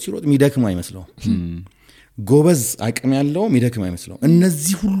ሲሮጥ የሚደክም አይመስለው ጎበዝ አቅም ያለው የሚደክም አይመስለው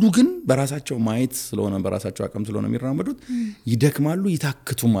እነዚህ ሁሉ ግን በራሳቸው ማየት ስለሆነ በራሳቸው አቅም ስለሆነ የሚራመዱት ይደክማሉ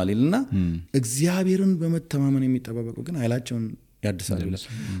ይታክቱማል ይልና እግዚአብሔርን በመተማመን የሚጠባበቁ ግን ኃይላቸውን ያድሳሉ ይላል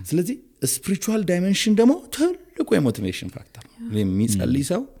ስለዚህ ስፒሪቹዋል ዳይሜንሽን ደግሞ ትልቁ የሞቲቬሽን ፋክተር የሚጸልይ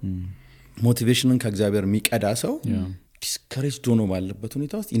ሰው ሞቲቬሽንን ከእግዚአብሔር የሚቀዳ ሰው ዲስከሬጅ ዶኖ ባለበት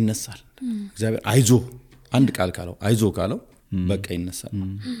ሁኔታ ውስጥ ይነሳል እግዚአብሔር አይዞ አንድ ቃል ካለው አይዞ ካለው በቃ ይነሳል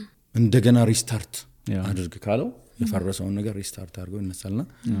እንደገና ሪስታርት አድርግ ካለው የፈረሰውን ነገር ሪስታርት አድርጎ ይነሳልና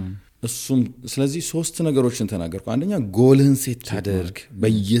እሱም ስለዚህ ሶስት ነገሮችን ተናገርኩ አንደኛ ጎልህን ሴት ታደርግ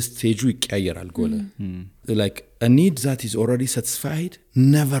በየስቴጁ ይቀያየራል ጎል like a need that is already satisfied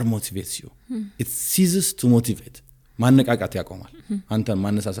never motivates you it ceases to motivate ማነቃቃት ያቆማል አንተን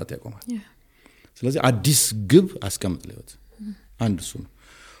ማነሳሳት ያቆማል ስለዚህ አዲስ ግብ አስቀምጥ ለህይወት አንድ እሱ ነው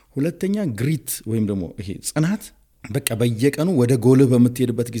ሁለተኛ ግሪት ወይም ደግሞ ይሄ ጽናት በቃ በየቀኑ ወደ ጎልህ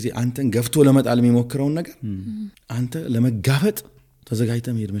በምትሄድበት ጊዜ አንተን ገፍቶ ለመጣል የሚሞክረውን ነገር አንተ ለመጋፈጥ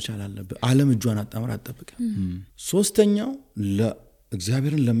ተዘጋጅተህ መሄድ መቻል አለብህ። ዓለም እጇን አጣምራ አትጠብቅም። ሶስተኛው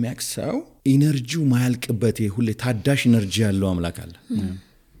እግዚአብሔርን ለሚያውቅ ሰው ኢነርጂው ማያልቅበት ሁሌ ታዳሽ ኢነርጂ ያለው አምላክ አለ።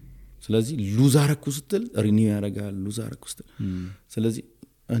 ስለዚህ ሉዝ አረኩ ስትል ሪኒው ያደርጋል። ሉዝ አረኩ ስትል ስለዚህ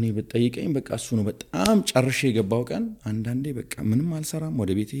እኔ በጠይቀኝ በቃ እሱ ነው በጣም ጨርሼ የገባው ቀን አንዳንዴ በቃ ምንም አልሰራም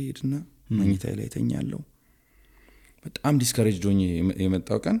ወደ ቤቴ ሄድና መኝታዬ ላይ ተኛለሁ። በጣም ዲስከሬጅ ሆኜ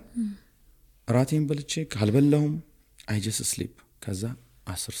የመጣው ቀን ራቴን በልቼ ካልበላሁም I just sleep ከዛ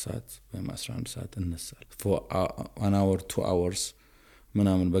 10 ሰዓት ወይም 11 ሰዓት እነሳለሁ for 1 hour 2 hours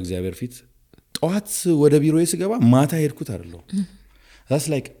ምናምን በእግዚአብሔር ፊት ጠዋት ወደ ቢሮዬ ስገባ ማታ ሄድኩት አይደለም። that's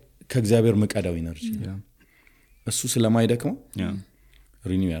like ከእግዚአብሔር መቀዳው ኢነርጂ እሱ ስለማይደክመው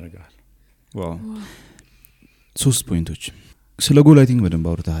ሪኒው ያደርጋል። ዋው 3 ፖይንቶች ስለ ጎል አይ ቲንክ በደንብ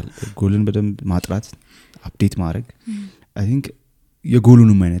አውርተሃል። ጎልን በደንብ ማጥራት አፕዴት ማድረግ አይ ቲንክ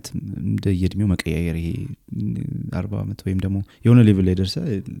የጎሉንም አይነት እንደ የእድሜው መቀያየር ይሄ 40 ዓመት ወይም ደግሞ የሆነ ሌቭል ላይ ደርሰ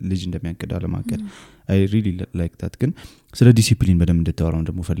ልጅ እንደሚያቀዳ ለማቀድ አይ ሪሊ ላይክ ዳት። ግን ስለ ዲሲፕሊን በደንብ እንድታወራው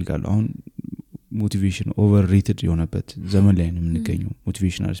ደግሞ ፈልጋለሁ። አሁን ሞቲቬሽን ኦቨር ሬትድ የሆነበት ዘመን ላይ ነው የምንገኘው።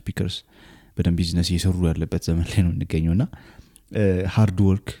 ሞቲቬሽናል ስፒከርስ በደንብ ቢዝነስ እየሰሩ ያለበት ዘመን ላይ ነው የምንገኘውና ሃርድ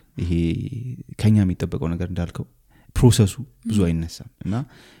ወርክ ይሄ ከኛ የሚጠበቀው ነገር እንዳልከው ፕሮሰሱ ብዙ አይነሳም እና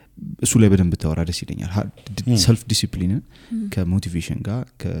እሱ ላይ በደንብ ተወራ ደስ ይለኛል። ሰልፍ ዲሲፕሊን ከሞቲቬሽን ጋር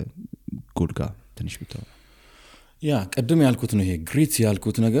ከጎል ጋር ትንሽ ብታወራ። ያ ቀደም ያልኩት ነው ይሄ ግሪት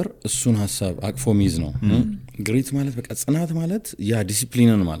ያልኩት ነገር እሱን ሐሳብ አቅፎ ሚዝ ነው። ግሪት ማለት በቃ ጽናት ማለት ያ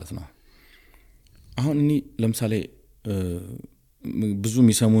ዲሲፕሊንን ማለት ነው። አሁን እኔ ለምሳሌ ብዙ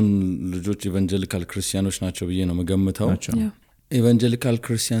የሚሰሙን ልጆች ኢቫንጀሊካል ክርስቲያኖች ናቸው ብዬ ነው መገምተው። ኢቫንጀሊካል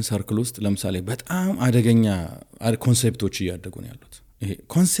ክርስቲያን ሰርክል ውስጥ ለምሳሌ በጣም አደገኛ ኮንሴፕቶች እያደጉ ነው ያሉት። ይሄ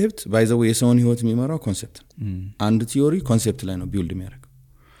ኮንሴፕት ባይ ዘ ዌይ የሰውን ህይወት የሚመራው ኮንሴፕት አንድ ቲዮሪ ኮንሴፕት ላይ ነው ቢልድ የሚያደርገው።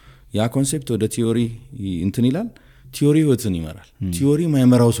 ያ ኮንሴፕት ወደ ቲዮሪ እንትን ይላል። ቲዮሪ ህይወትን ይመራል። ቲዮሪ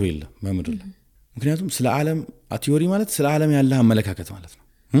ማይመራው ሰው የለም በምድር ላይ። ምክንያቱም ስለ ዓለም ቲዮሪ ማለት ስለ ዓለም ያለ አመለካከት ማለት ነው።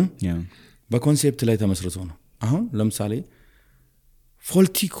 በኮንሴፕት ላይ ተመስርቶ ነው። አሁን ለምሳሌ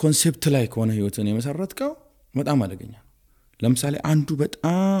ፎልቲ ኮንሴፕት ላይ ከሆነ ህይወትን የመሰረትከው በጣም አደገኛ ነው። ለምሳሌ አንዱ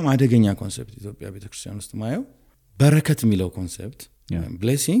በጣም አደገኛ ኮንሴፕት ኢትዮጵያ ቤተክርስቲያን ውስጥ ማየው በረከት የሚለው ኮንሴፕት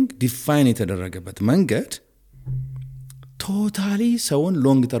ብሌሲንግ ዲፋይን የተደረገበት መንገድ ቶታሊ ሰውን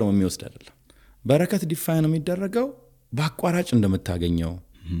ሎንግ ተርም የሚወስድ አይደለም። በረከት ዲፋይን የሚደረገው በአቋራጭ እንደምታገኘው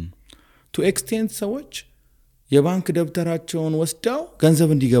ቱ ኤክስቴንት ሰዎች የባንክ ደብተራቸውን ወስደው ገንዘብ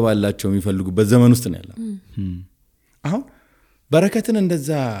እንዲገባላቸው የሚፈልጉበት ዘመን ውስጥ ነው ያለው። አሁን በረከትን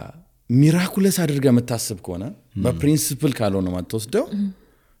እንደዛ ሚራኩለስ አድርገ መታሰብ ከሆነ በፕሪንሲፕል ካልሆነ ማትወስደው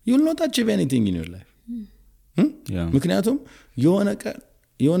you will not achieve anything in your life። ምክንያቱም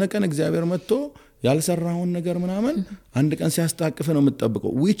የሆነ ቀን እግዚአብሔር መጥቶ ያልሰራውን ነገር ምናምን አንድ ቀን ሲያስታቅፍ ነው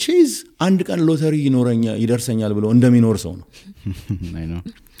የምትጠብቀው which is አንድ ቀን ሎተሪ ይደርሰኛል ብሎ እንደሚኖር ሰው ነው። አይ ነው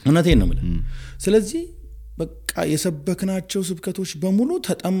እውነቴን ነው ማለት። ስለዚህ በቃ የሰበክናቸው ስብከቶች በሙሉ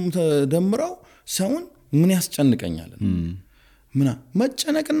ተደምረው ሰውን ምን ያስጨንቀኛል?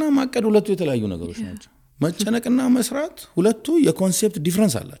 መጨነቅና ማቀድ ሁለቱ የተለያዩ ነገሮች ናቸው። መጨነቅና መስራት ሁለቱ የኮንሴፕት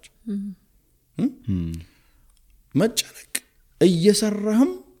ዲፍረንስ አላቸው። መጨነቅ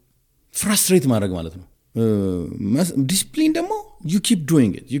እየሰራህም ፍራስትሬት ማድረግ ማለት ነው። ዲሲፕሊን ደግሞ you keep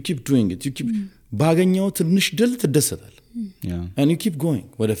doing it ባገኘው ትንሽ ድል ትደሰታል and you keep going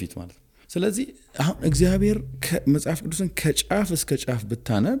ወደፊት ማለት ነው። ስለዚህ አሁን እግዚአብሔር መጽሐፍ ቅዱስን ከጫፍ እስከ ጫፍ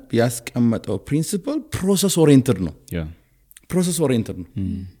ብታነብ ያስቀመጠው ፕሪንሲፕል ፕሮሰስ ኦሪየንትድ ነው። ፕሮሰስ ኦሪየንትድ ነው።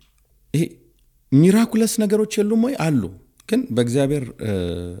 ይሄ ሚራኩለስ ነገሮች የሉም ወይ? አሉ። ግን በእግዚአብሔር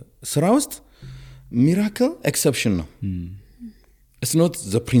ስራ ውስጥ ሚራክል ኤክሰፕሽን ነው። it's not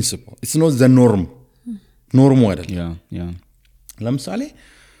the principle, it's not the norm። ኖርሙ አይደለም። ለምሳሌ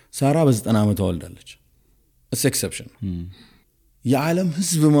ሳራ በ90 ዓመቷ ወልዳለች። it's exception። የዓለም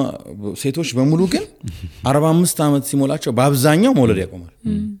ህዝብ ሴቶች በሙሉ ግን 45 ዓመት ሲሞላቸው በአብዛኛው መውለድ ያቆማል።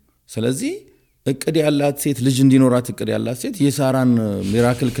 ስለዚህ እቅድ ያላት ሴት ልጅ እንዲኖራት እቅድ ያላት ሴት የሳራን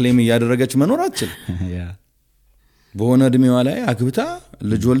ሚራክል ክሌም እያደረገች መኖር አትችልም። በሆነ እድሜዋ ላይ አግብታ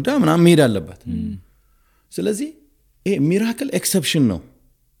ልጅ ወልዳ ምናምን መሄድ አለባት። ስለዚህ ይሄ ሚራክል ኤክሰፕሽን ነው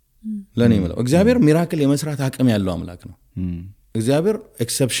ለኔ ማለት። እግዚአብሔር ሚራክል የመስራት አቅም ያለው አምላክ ነው። እግዚአብሔር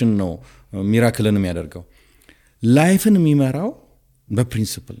ኤክሰፕሽን ነው ሚራክልን የሚያደርገው። ላይፍን የሚመራው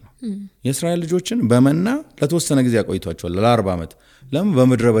በፕሪንሲፕል ነው። የእስራኤል ልጆችን በመና ለተወሰነ ጊዜ ያቆይቷቸዋል ለ40 ዓመት። ለምን?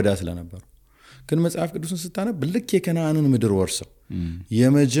 በምድረ በዳ ስለነበሩ። ግን መጽሐፍ ቅዱስን ስታነብ ልክ የከነዓንን ምድር ወርሰው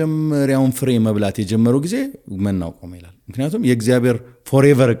የመጀመሪያውን ፍሬ መብላት የጀመሩ ጊዜ መናው ቆመ ይላል። ምክንያቱም የእግዚአብሔር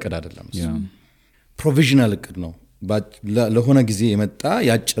ፎሬቨር እቅድ አይደለም፣ ፕሮቪዥናል እቅድ ነው። ለሆነ ጊዜ የመጣ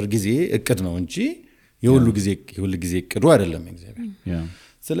ያጭር ጊዜ እቅድ ነው እንጂ የሁሉ ጊዜ እቅዱ አይደለም እግዚአብሔር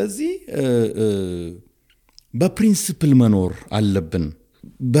ስለዚህ በፕሪንሲፕል መኖር አለብን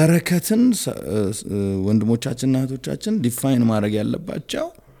በረከትን ወንድሞቻችንና እህቶቻችን ዲፋይን ማድረግ ያለባቸው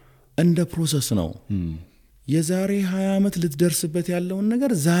እንደ ፕሮሰስ ነው የዛሬ 20 ዓመት ልትደርስበት ያለውን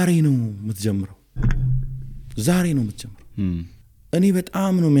ነገር ዛሬ ነው የምትጀምረው እኔ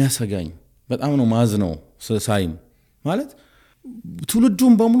በጣም ነው የሚያሰጋኝ በጣም ነው ማዝነው ሳይም ማለት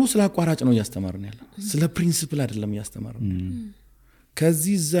ትውልዱን በሙሉ ስለ አቋራጭ ነው ያስተማርን ያለው ስለ ፕሪንሲፕል አይደለም ያስተማርን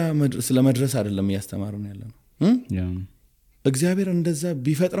ከዚህ ስለ መድረስ አይደለም ያስተማርን ያለው እግዚአብሔር እንደዛ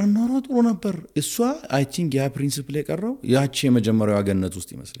ቢፈጥረን ኖሮ ጥሩ ነበር እሷ አይ ቲንክ ያ ፕሪንሲፕል የቀረው ያቺ የመጀመሪያው ገነት ውስጥ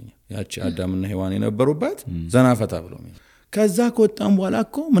ይመስለኛል ያቺ አዳምና ሔዋን የነበሩበት ዘናፈታ ብለው ከዛ ከወጣን በኋላ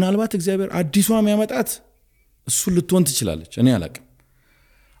እኮ ምናልባት እግዚአብሔር አዲሷ የሚያመጣት እሱ ልትሆን ትችላለች እኔ አላቅም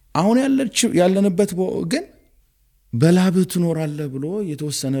አሁን ያለንበት ግን በላብህ ትኖራለህ ብሎ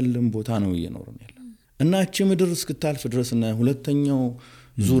የተወሰነልን ቦታ ነው እየኖርን ያለው እና እቺ ምድር እስክታልፍ ድረስና ሁለተኛው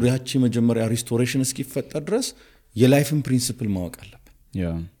ዙሪያቺ መጀመሪያ ሪስቶሬሽን እስኪፈጠር ድረስ የላይፍን ፕሪንሲፕል ማወቅ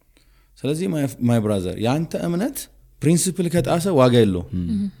አለብን ስለዚህ ማይ ብራዘር ያንተ እምነት ፕሪንሲፕል ከጣሰ ዋጋ የለው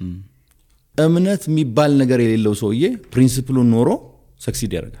እምነት የሚባል ነገር የሌለው ሰውዬ ፕሪንሲፕሉን ኖሮ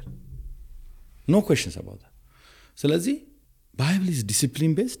ሰክሲድ ያደርጋል no questions about that ስለዚህ ባይብል is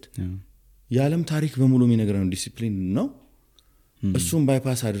discipline based የዓለም ታሪክ በሙሉ የሚነግረን ዲሲፕሊን ነው እሱን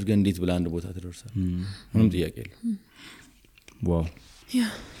ባይፓስ አድርገን እንዴት ብለ አንድ ቦታ ተደርሳል ምንም ጥያቄ የለም ዋው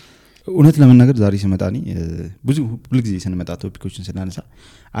እውነት ለመናገር ዛሬ ስመጣኒ ብዙ ሁሉ ጊዜ ስንመጣ ቶፒኮችን ስናነሳ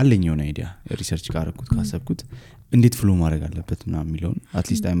አለኝ የሆነ አይዲያ ሪሰርች ካረኩት ካሰብኩት እንዴት ፍሎ ማድረግ አለበት እና የሚለውን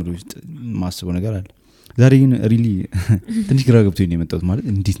አትሊስት አይምሮ ውስጥ ማስበው ነገር አለ ዛሬ ግን ሪሊ ትንሽ ግራ ገብቶኝ ነው የመጣሁት ማለት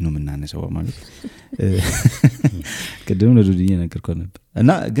እንዴት ነው የምናነሳው ማለት ቀደም ለዱድዬ ነገርኩት ነበር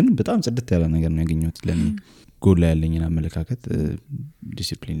እና ግን በጣም ጽድት ያለ ነገር ነው ያገኘሁት ለኔ ጎል ላይ ያለኝና አመለካከት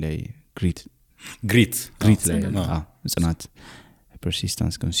ዲሲፕሊን ላይ ግሪት ላይ ጽናት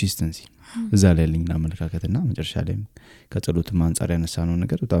persistence consistency እዛ ላይ ያለኝና አመለካከትና መጨረሻ ላይ ከጸሎትም አንፃር ያነሳነው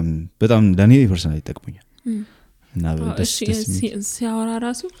ነገር በጣም ለኔ ፐርሰናሊ ይጠቅመኛል እና ደስ ሲያወራ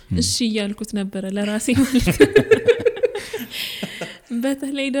ራሱ እሺ እያልኩት ነበር ለራሴ ማለት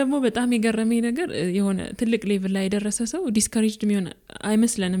በተለይ ደግሞ በጣም የገረመኝ ነገር የሆነ ትልቅ ሌቭል ላይ ደረሰ ሰው ዲስከሬጅድ የሚሆን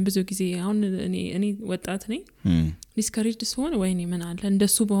አይመስለንም ብዙ ጊዜ አሁን እኔ ወጣት ነኝ ዲስከሬጅድ ሲሆን ወይኔ ምን አለ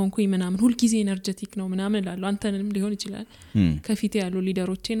እንደሱ በሆንኩኝ ምናምን ሁሉ ጊዜ ኤነርጂቲክ ነው ምናምን እላለሁ አንተንም ሊሆን ይችላል ከፊት ያሉ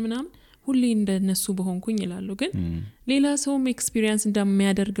ሊደሮቼን ምናምን ሁሌ እንደነሱ በሆንኩኝ እላለሁ ግን ሌላ ሰውም ኤክስፒሪየንስ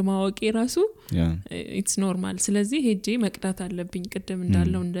እንደሚያደርግ ማወቄ ራሱ ኢትስ ኖርማል ስለዚህ ሄጄ መቅዳት አለብኝ ቅድም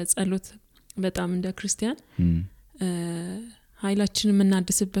እንዳለው እንደ ጸሎት በጣም እንደ ክርስቲያን ኃይላችንን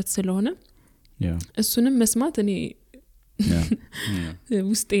እናድስበት ስለሆነ እሱንም መስማት እኔ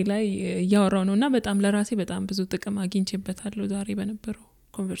ውስጤ ላይ ያወራው ነውና በጣም ለራሴ በጣም ብዙ ጥቅም አግኝቼበታለሁ ዛሬ በነበረው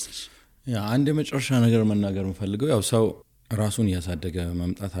ኮንቨርሴሽን አንድ የመጨረሻ ነገር መናገር የምፈልገው ያው ሰው ራሱን ያሳደገ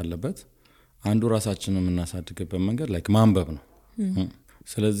መምጣት አለበት አንዱ ራሳችንን እናሳድግበት መንገድ ላይክ ማንበብ ነው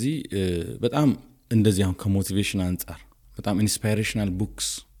ስለዚህ በጣም እንደዚህ አሁን ከሞቲቬሽን አንፃር በጣም ኢንስፓይሬሽናል ቡክስ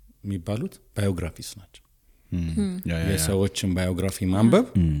የሚባሉት ባዮግራፊስ ናቸው የሰዎችን ባዮግራፊ ማንበብ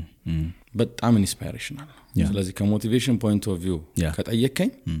በጣም ኢንስፓይሬሽናል ነው ስለዚህ ከሞቲቬሽን ፖይንት ኦፍ ቪው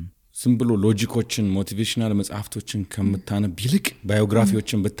ከጠየቀኝ ዝም ብሎ ሎጂኮችን ሞቲቬሽናል መጽሐፍቶችን ከምታነብ ይልቅ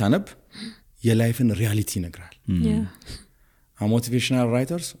ባዮግራፊዎችን ብታነብ የላይፍን ሪያሊቲ ይነግራል ሞቲቬሽናል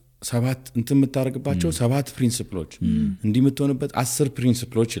ራይተርስ 7 እንትን የምታደርግባቸው 7 ፕሪንሲፕሎች እንዲምትሆንበት 10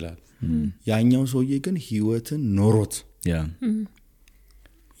 ፕሪንሲፕሎች ይላል ያኛው ሰውዬ ግን ህይወትን ኖሮት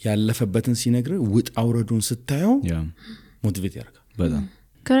ያለፈበትን ሲነግር ውጥ አውረዱን ስታየው ሞቲቬት ያደርጋል በጣም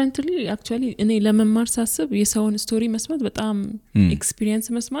currently actually እኔ ለመማር ሳስብ የሰውን ስቶሪ መስማት በጣም ኤክስፒሪየንስ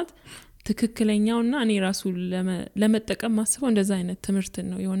መስማት ትክክለኛውና እኔ ራሱ ለመጠቀም ማስበው እንደዛ አይነት ትምህርት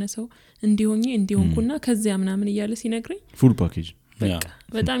ነው የሆነ ሰው እንዲሆንኩና ከዚያ ምናምን እያለ ሲነግረኝ ፉል ፓኬጅ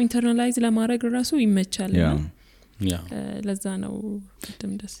በጣም ኢንተርናላይዝ ለማድረግ ራሱ ይመቻልና ለዛ ነው በጣም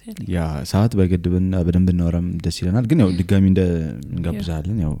ደስ ያለኝ ያ ሰዓት በገድብና በደንብ እናወራም ደስ ይለናል ግን ያው ድጋሚ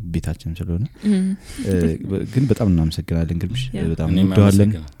እንጋብዛለን ያው ቤታችን ስለሆነ ግን በጣም እናመሰግናለን ግርምሽ በጣም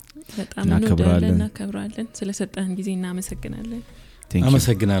እንወዳለን በጣም እናከብራለን ስለሰጠህን ጊዜ እናመሰግናለን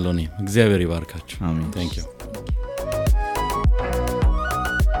አመሰግናለሁ እኔ እግዚአብሔር ይባርካችሁ አሜን thank you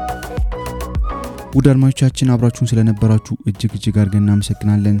ውድ አድማጮቻችን አብራችሁን ስለነበራችሁ እጅግ አድርገን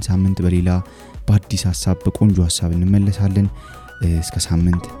እናመሰግናለን ሳምንት በሌላ በአዲስ ሐሳብ በቆንጆ ሐሳብ እንመለሳለን እስከ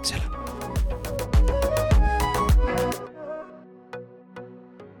ሳምንት ሰላም